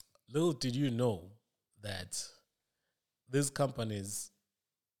 little did you know that these companies,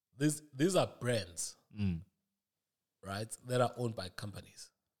 these are brands, right, that are owned by companies.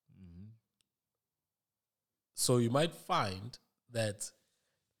 So you might find that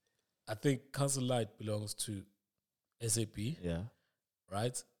I think Council Light belongs to SAP, Yeah.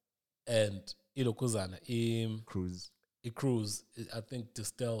 right? And Ilokuzana, Cruz. Cruz, I think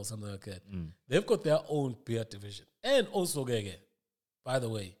Distel or something like that. They've got their own beer division. And also, Gege, by the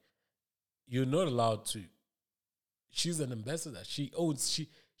way, you're not allowed to. She's an ambassador.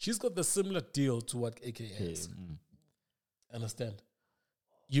 She's got the similar deal to what AK has. Understand?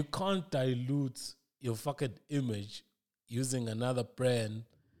 You can't dilute your fucking image using another brand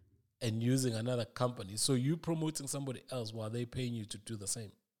and using another company. So you promoting somebody else while they paying you to do the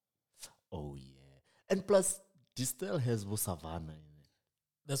same. Oh yeah. And plus Distel has Savannah in it.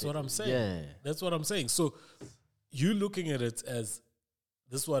 That's what I'm saying. Yeah. That's what I'm saying. So you looking at it as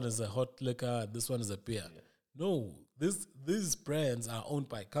this one is a hot liquor, this one is a beer. Yeah. No, these brands are owned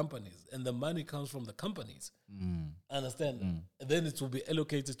by companies and the money comes from the companies. Understand? And then it will be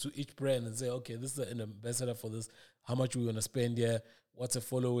allocated to each brand and say, okay, this is an ambassador for this. How much we want to spend here? What's a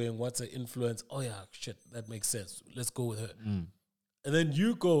following? What's an influence? Oh yeah, shit, that makes sense. Let's go with her. And then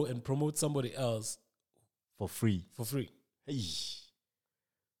you go and promote somebody else for free. Hey.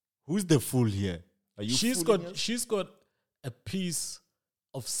 Who's the fool here? Are you She's got a piece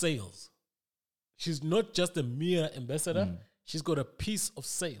of sales. She's not just a mere ambassador. She's got a piece of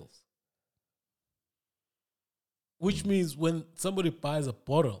sales. Which means when somebody buys a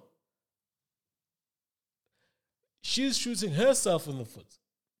bottle, she's shooting herself in the foot.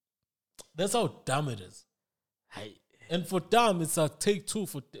 That's how dumb it is. And for dumb, it's a take two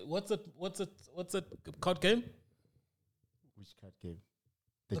for what's that card game? Which card game?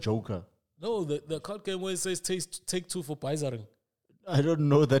 The Joker. No, the card game where it says take two for Paisaring. I don't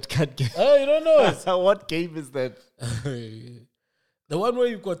know that card game. Oh, you don't know it? What game is that? The one where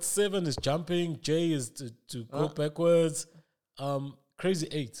you've got 7 is jumping, J is to go backwards. Crazy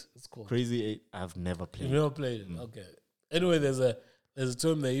 8, it's called. Crazy 8. I've never played. You've never played it? Okay. Anyway, there's a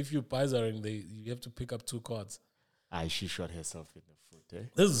term that if you Paisaring, you have to pick up 2 cards. She shot herself in the foot. Eh?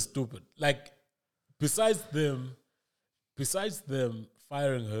 This is stupid. Like, besides them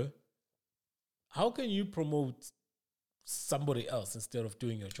firing her, how can you promote somebody else instead of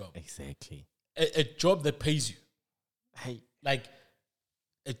doing your job? Exactly. A job that pays you. Hey. Like,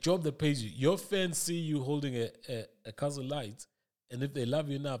 a job that pays you. Your fans see you holding a Council Light, and if they love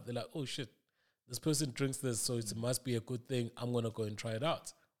you enough, they're like, oh shit, this person drinks this, so it must be a good thing. I'm going to go and try it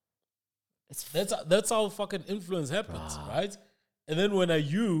out. That's how fucking influence happens, right? And then when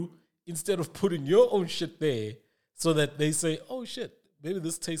you, instead of putting your own shit there so that they say, oh shit, maybe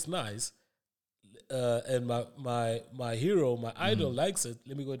this tastes nice, and my hero, my idol likes it,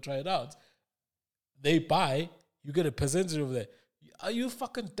 let me go and try it out. They buy, you get a percentage of that. Are you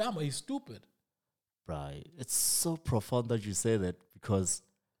fucking dumb? Are you stupid? Right. It's so profound that you say that because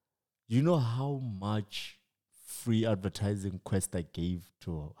you know how much free advertising Questa gave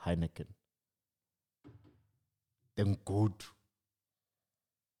to Heineken? Then good.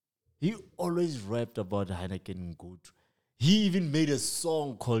 He always rapped about Heineken good. He even made a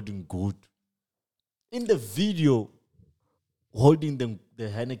song called good. In the video, holding the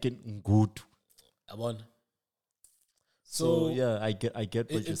Heineken good. I won. So yeah, I get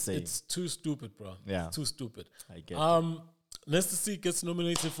what you're saying. It's too stupid, bro. Yeah. It's too stupid. I get Nesta C gets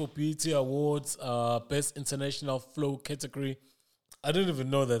nominated for BET Awards, Best International Flow category. I didn't even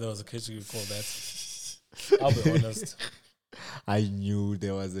know that there was a category called that. I'll be honest. I knew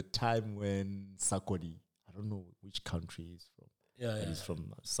there was a time when Sarkozy, I don't know which country he's from. Yeah. He's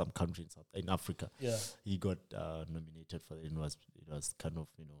from some country in Africa. Yeah. He got nominated for it. It was kind of,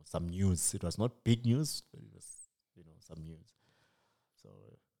 some news. It was not big news, but it was, some news. So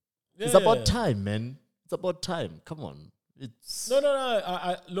it's about time, man. It's about time. Come on. It's No.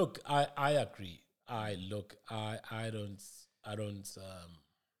 I look, I agree. I don't.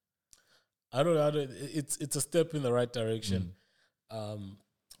 It's a step in the right direction.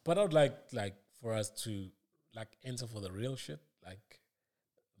 But I would like for us to enter for the real shit,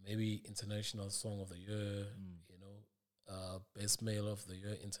 maybe International Song of the Year, Best Male of the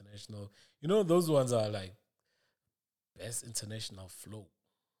Year, International. Those ones are like Best International Flow.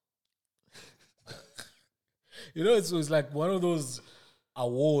 You know, it's like one of those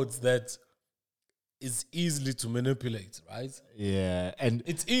awards that is easily to manipulate, right? Yeah, and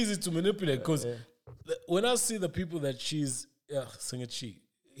It's easy to manipulate because when I see the people that he's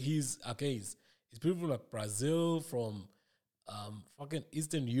people from like Brazil, from fucking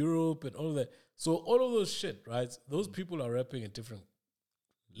Eastern Europe and all of that. So all of those shit, right? Those people are rapping in different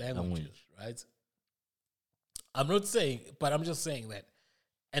languages, right? I'm not saying, but I'm just saying that.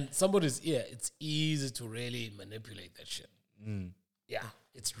 And somebody's ear, it's easy to really manipulate that shit. Yeah,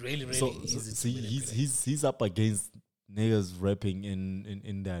 it's really, really easy to manipulate. He's up against niggas rapping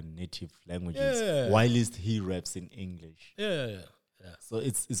in their native languages, Yeah. while he raps in English. Yeah. So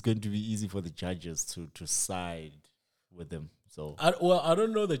it's going to be easy for the judges to side with them. So I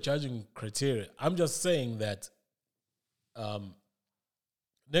don't know the judging criteria. I'm just saying that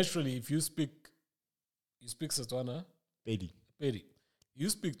naturally, if you speak Setswana, Pedi. You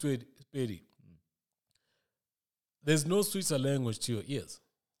speak to it, Pedi. There's no sweeter language to your ears.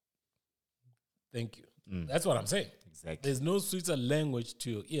 Thank you. That's what I'm saying. Exactly. There's no sweeter language to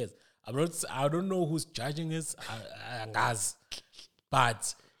your ears. I don't know who's judging this,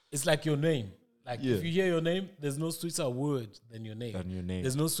 but it's like your name. Like if you hear your name, there's no sweeter word than your name.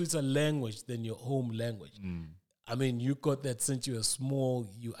 There's no sweeter language than your home language. I mean, you got that since you were small.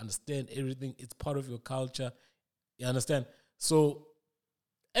 You understand everything. It's part of your culture. You understand? So,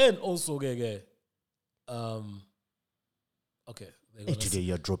 and also, okay. Today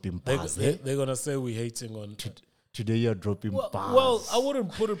you're dropping They're bars. going to say we're hating on... Today you're dropping bars. Well, I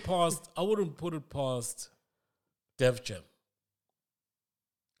wouldn't put it past Def Jam.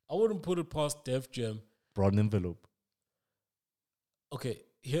 I wouldn't put it past Def Jam. Brown envelope. Okay,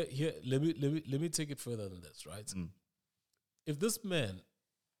 here. Let me take it further than this, right? If this man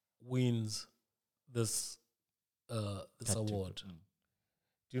wins this award, do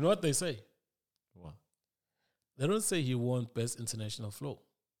you know what they say? What? They don't say he won Best International Flow.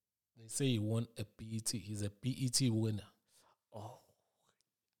 They say he won a BET. He's a BET winner. Oh,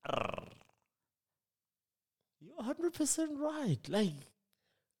 you're 100% right. Like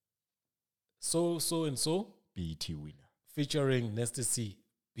so BET winner featuring Nasty C,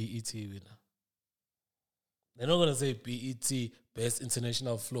 BET winner. They're not gonna say BET Best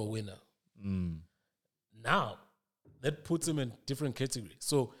International Flow winner. Now that puts him in different category.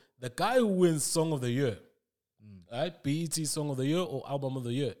 So the guy who wins Song of the Year, right? BET Song of the Year or Album of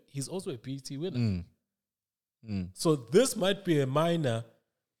the Year, he's also a BET winner. So this might be a minor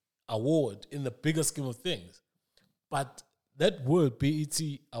award in the bigger scheme of things, but that word BET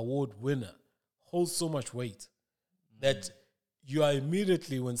award winner holds so much weight that you are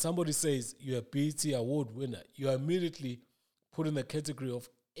immediately, when somebody says you're a BET award winner, you are immediately put in the category of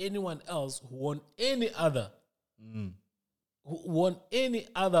anyone else who won any other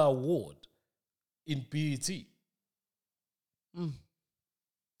award in BET.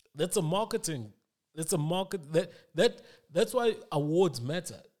 That's a marketing. That's a market. That's why awards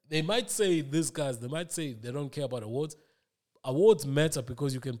matter. They might say these guys, they might say they don't care about awards. Awards matter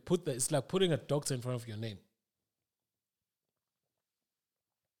because you can put that. It's like putting a doctor in front of your name.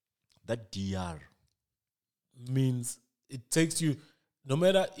 that DR means it takes you, no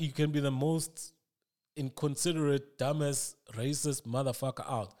matter, you can be the most inconsiderate, dumbest, racist motherfucker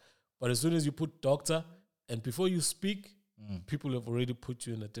out. But as soon as you put doctor, and before you speak, people have already put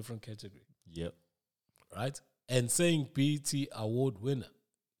you in a different category. Yep. Right? And saying BET award winner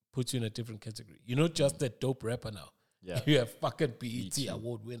puts you in a different category. You're not just a dope rapper now. Yeah. You're a fucking BET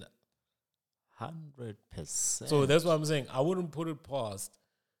award winner. 100%. So that's what I'm saying. I wouldn't put it past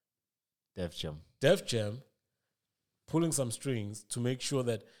Def Jam pulling some strings to make sure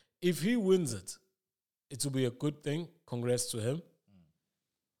that if he wins it, it will be a good thing. Congrats to him.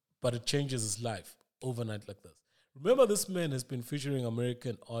 But it changes his life overnight like this. Remember, this man has been featuring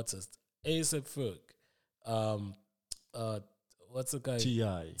American artists, A$AP Ferg, what's the guy?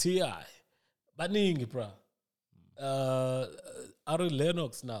 T.I. Baningi, bruh. Ari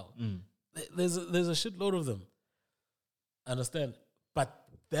Lennox now. There's a shitload of them. Understand? But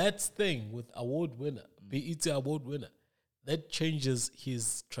that thing with award winner, BET award winner, that changes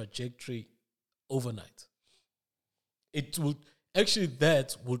his trajectory overnight. It will actually,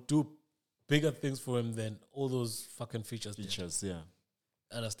 that will do bigger things for him than all those fucking features. Yeah.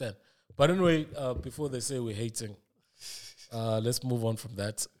 Understand? But anyway, before they say we're hating, let's move on from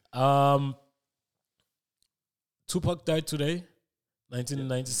that. Tupac died today,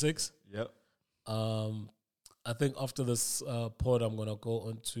 1996. Yep. I think after this pod, I'm gonna go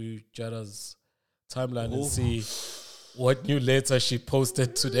onto Jada's timeline and see what new letter she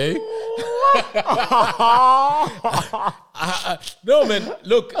posted today. No, man.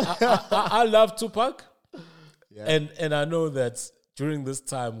 Look, I love Tupac. And I know that during this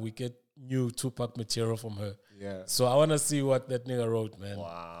time we get new Tupac material from her. Yeah. So I want to see what that nigga wrote, man.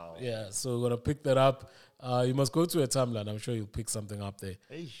 Wow. Yeah. So we're gonna pick that up. You must go to her timeline. I'm sure you'll pick something up there.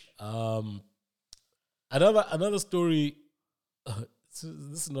 Another story.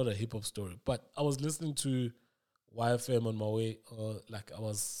 This is not a hip hop story, but I was listening to YFM on my way, like I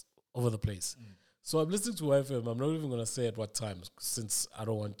was over the place. So I'm listening to YFM. I'm not even going to say at what time, since I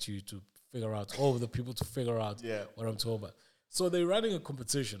don't want you to figure out, the people to figure out what I'm talking about. So they're running a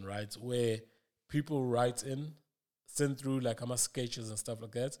competition, right, where people write in, send through like sketches and stuff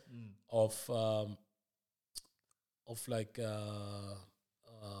like that of like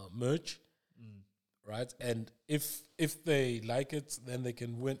merch. Right, and if they like it, then they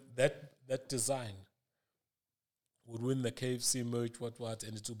can win that design. Would win the KFC merch, what,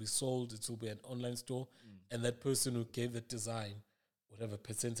 and it will be sold. It will be an online store, and that person who gave the design would have a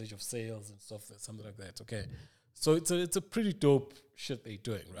percentage of sales and stuff, something like that. Okay, so it's a pretty dope shit they're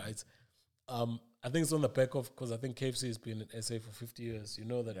doing, right? I think it's on the back of, because I think KFC has been in SA for 50 years. You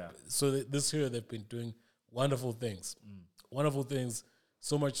know that. Yeah. So this year they've been doing wonderful things,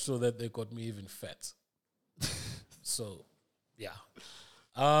 so much so that they got me even fat. So, yeah.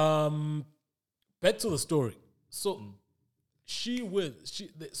 Back to the story. So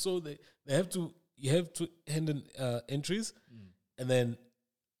they have to hand in entries, and then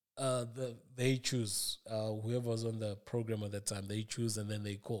they choose whoever was on the program at that time. They choose, and then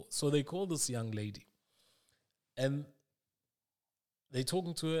they call. So they call this young lady, and they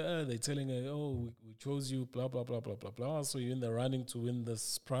talking to her. They telling her, "Oh, we chose you, blah blah blah blah blah blah. So you're in the running to win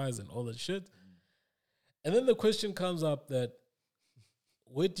this prize and all that shit." And then the question comes up that,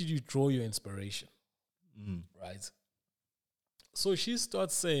 where did you draw your inspiration? Right? So she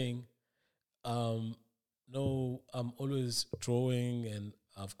starts saying, no, I'm always drawing, and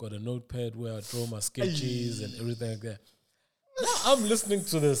I've got a notepad where I draw my sketches and everything like that. Now I'm listening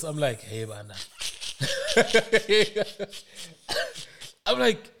to this. I'm like, hey, man. I'm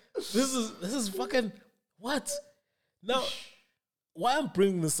like, this is fucking what? Now, why I'm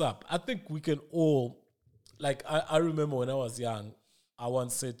bringing this up, I think we can all, like, I remember when I was young, I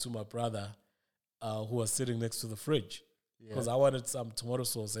once said to my brother, who was sitting next to the fridge, because I wanted some tomato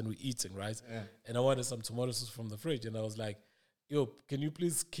sauce and we're eating, right? Yeah. And I wanted some tomato sauce from the fridge, and I was like, yo, can you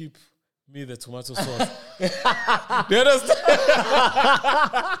please keep me the tomato sauce? Do you understand?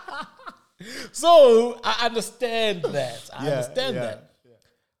 So I understand that. I understand that. Yeah.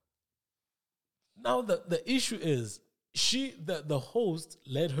 Now the issue is, the host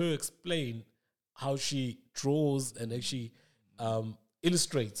let her explain how she draws and actually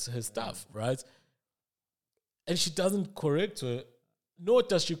illustrates her stuff, right? And she doesn't correct her, nor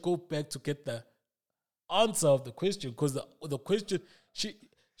does she go back to get the answer of the question, because the question,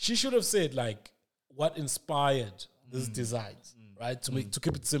 she should have said, like, what inspired this design, right? To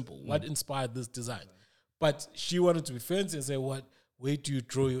keep it simple, what inspired this design? But she wanted to be fancy and say, where do you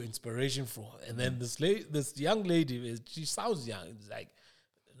draw your inspiration from? And then this young lady, she sounds young. It's like,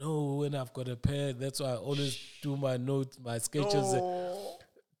 no, when I've got a pen, that's why I always do my notes, my sketches. No.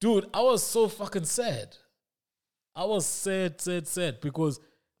 Dude, I was so fucking sad. I was sad, because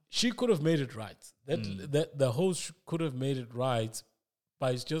she could have made it right. That the host could have made it right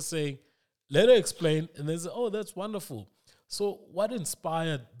by just saying, let her explain, and then say, oh, that's wonderful. So what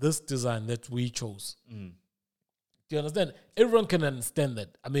inspired this design that we chose? Do you understand? Everyone can understand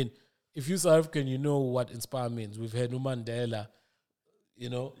that. I mean, if you're South African, you know what inspire means. We've had Mandela, you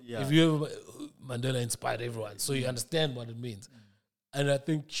know. Yeah. If you ever, Mandela inspired everyone, so you understand what it means. And I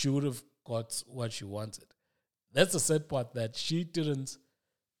think she would have got what she wanted. That's the sad part, that she didn't,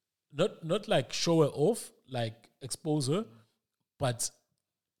 not like show her off, like expose her, but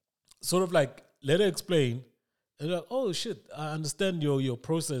sort of like let her explain. And like, oh shit, I understand your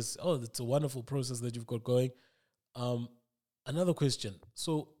process. Oh, it's a wonderful process that you've got going. Another question.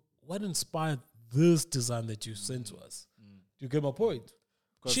 So what inspired this design that you sent to us? Do you get my point?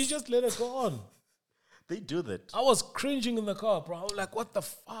 She just let it go on. They do that. I was cringing in the car, bro. I was like, what the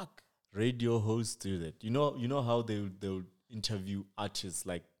fuck? Radio hosts do that. You know how they'll interview artists,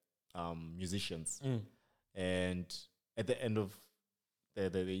 like musicians, and at the end of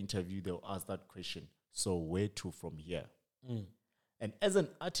the interview, they'll ask that question. So where to from here? And as an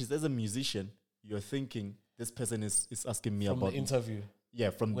artist, as a musician, you're thinking, this person is asking me about the interview. Yeah,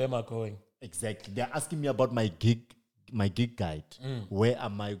 from where am I going? Exactly. They're asking me about my gig guide. Where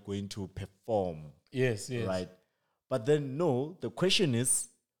am I going to perform? Yes. Right. But then no, the question is,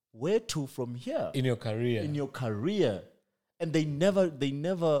 where to from here? In your career. And they never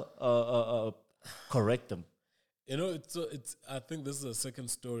correct them. You know, it's. I think this is the second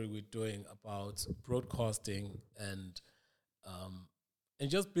story we're doing about broadcasting and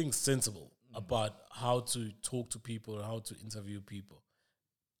just being sensible about how to talk to people, how to interview people.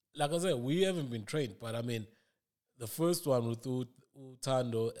 Like I said, we haven't been trained, but I mean, the first one with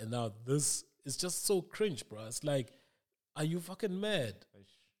Utando, and now this is just so cringe, bro. It's like, are you fucking mad?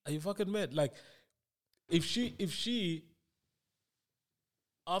 Are you fucking mad? Like, if she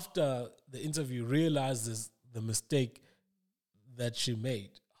after the interview realizes the mistake that she made,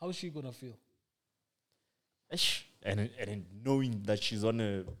 how is she gonna feel? And knowing that she's on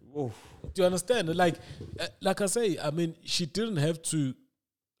a... Oh. Do you understand? Like I say, I mean, she didn't have to,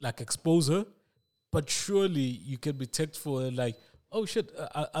 like, expose her, but surely you can be tactful and like, oh shit,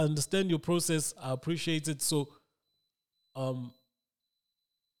 I understand your process, I appreciate it. So,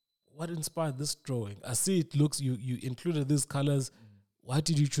 what inspired this drawing? I see it looks, you included these colors. Why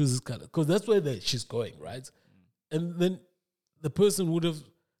did you choose this color? Because that's where she's going, right? And then the person would have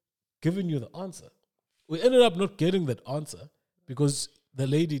given you the answer. We ended up not getting that answer because the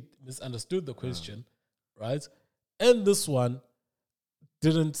lady misunderstood the question, right? And this one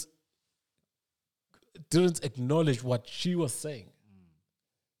didn't acknowledge what she was saying.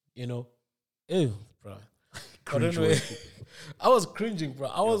 You know? Ew, bro. But anyway, I was cringing, bro.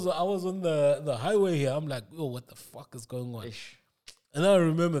 I was on the highway here. I'm like, oh, what the fuck is going on? And I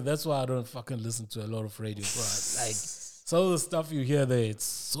remember that's why I don't fucking listen to a lot of radio, bro. Like, some of the stuff you hear there, it's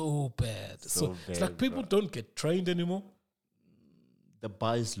so bad. So it's like people don't get trained anymore. The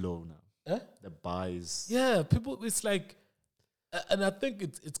bar is low now. Eh? The bar is... Yeah, people, it's like... And I think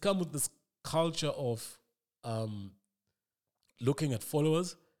it's come with this culture of looking at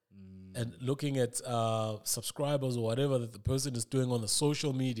followers and looking at subscribers or whatever that the person is doing on the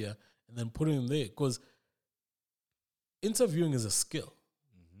social media and then putting them there. Because interviewing is a skill.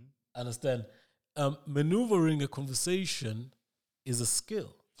 Understand? Maneuvering a conversation is a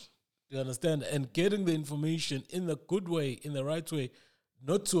skill. You understand? And getting the information in the good way, in the right way,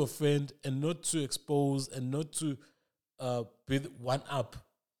 not to offend and not to expose and not to be one up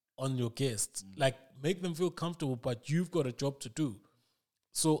on your guests. Like, make them feel comfortable, but you've got a job to do.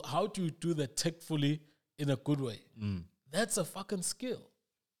 So how do you do that tactfully in a good way? That's a fucking skill.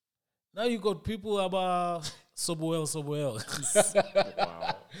 Now you got people about Sobwell.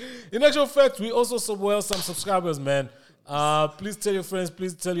 Wow. In actual fact, we also Sobwell some subscribers, man. Please tell your friends,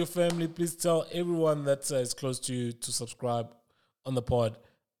 please tell your family, please tell everyone that is close to you to subscribe on the pod.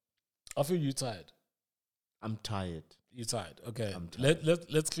 I feel you tired. I'm tired. You tired? Okay.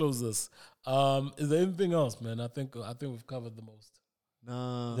 Let's close this. Is there anything else, man? I think we've covered the most.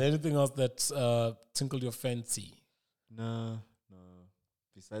 No. Is there anything else that tinkled your fancy? No.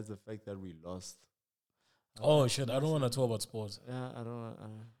 Besides the fact that we lost. Oh shit! I don't want to talk about sports. Yeah, I don't.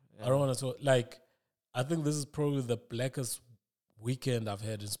 I don't want to talk. Like, I think this is probably the blackest weekend I've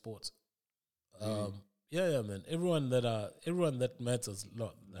had in sports. Yeah, man. Everyone that matters.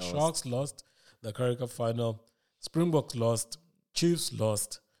 The Sharks lost the Currie Cup final. Springboks lost. Chiefs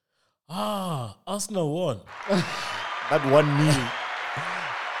lost. Arsenal won. That 1-0.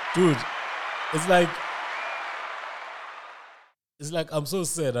 Dude, it's like I'm so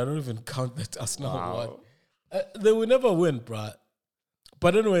sad. I don't even count that Arsenal won. They will never win, bruh.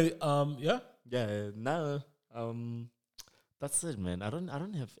 But anyway, yeah. Yeah, now that's it, man. I don't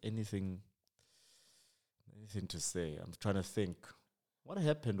have anything to say. I'm trying to think. What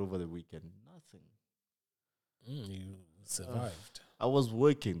happened over the weekend? Nothing. You survived. I was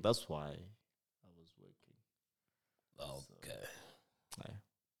working, that's why. I was working. Okay. So,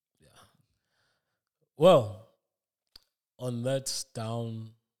 yeah. Well, on that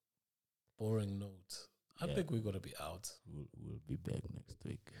down, boring note, I think we're going to be out. We'll be back next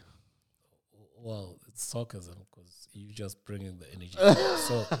week. Well, it's sarcasm because you're just bringing the energy.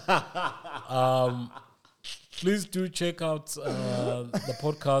 So, please do check out the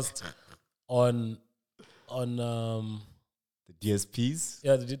podcast on the DSPs.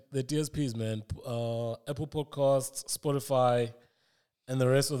 Yeah, the DSPs, man. Apple Podcasts, Spotify, and the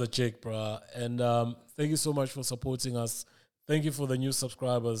rest of the chick, bruh. And thank you so much for supporting us. Thank you for the new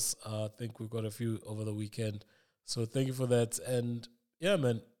subscribers. I think we got a few over the weekend. So thank you for that. And yeah,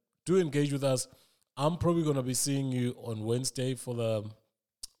 man, do engage with us. I'm probably going to be seeing you on Wednesday for the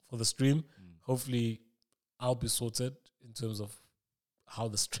stream. Hopefully, I'll be sorted in terms of how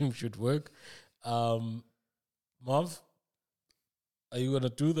the stream should work. Marv, are you going to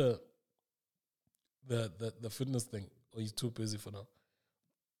do the fitness thing? Or are you too busy for now?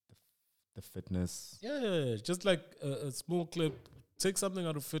 The fitness. Yeah. Just like a small clip. Take something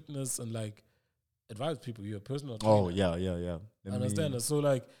out of fitness and like advise people. You're a personal trainer. Oh, yeah. Understand that. So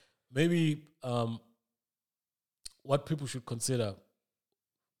like maybe what people should consider,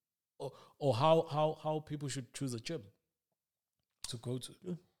 or how people should choose a gym to go to.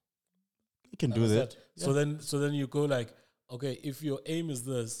 You can do that. So then you go like, okay, if your aim is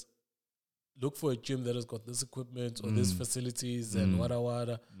this, look for a gym that has got this equipment or these facilities and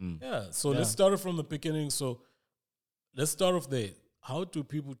wada. Yeah. So let's start it from the beginning. So let's start off there. How do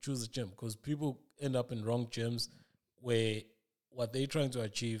people choose a gym? Because people end up in wrong gyms where what they're trying to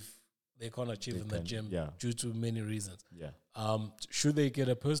achieve, they can't achieve in the gym due to many reasons. Yeah. Should they get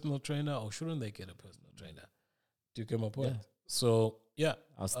a personal trainer or shouldn't they get a personal trainer? Do you get my point? So yeah,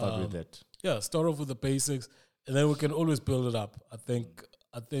 I'll start with that. Yeah, start off with the basics, and then we can always build it up. I think,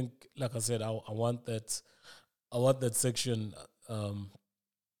 like I said, I want that section.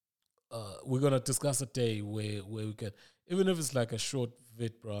 We're gonna discuss a day where we can, even if it's like a short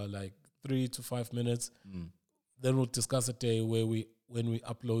vid, bro, like 3 to 5 minutes. Then we'll discuss a day where when we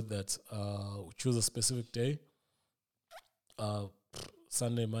upload that, we choose a specific day,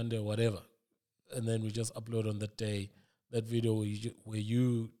 Sunday, Monday, whatever, and then we just upload on that day that video where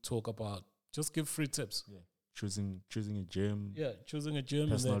you talk about, just give free tips. Yeah. Choosing a gym. Yeah, choosing a gym.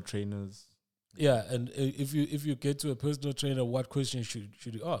 Personal and then, trainers. Yeah, and if you get to a personal trainer, what questions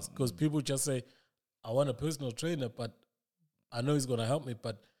should you ask? Because people just say, I want a personal trainer, but I know he's going to help me,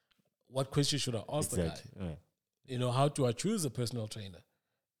 but what questions should I ask the guy? Yeah. You know, how do I choose a personal trainer?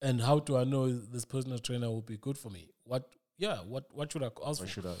 And how do I know this personal trainer will be good for me? What should I ask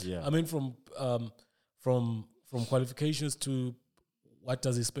for? I mean, from qualifications to what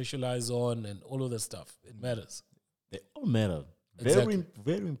does he specialize on and all of that stuff. It matters. They all matter. Exactly.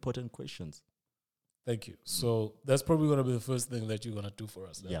 Very important questions. Thank you. So that's probably going to be the first thing that you're going to do for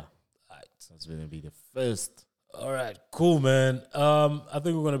us. Then. Yeah. All right. That's going to be the first. All right. Cool, man. I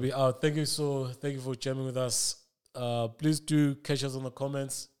think we're going to be out. Thank you for jamming with us. Please do catch us on the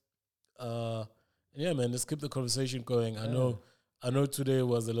comments. Yeah, man, let's keep the conversation going. I know today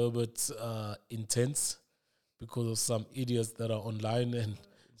was a little bit intense because of some idiots that are online and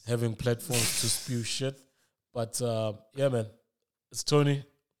having platforms to spew shit. But yeah, man, it's Tony,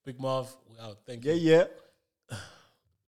 Big Marv. We're out. Thank you. Yeah.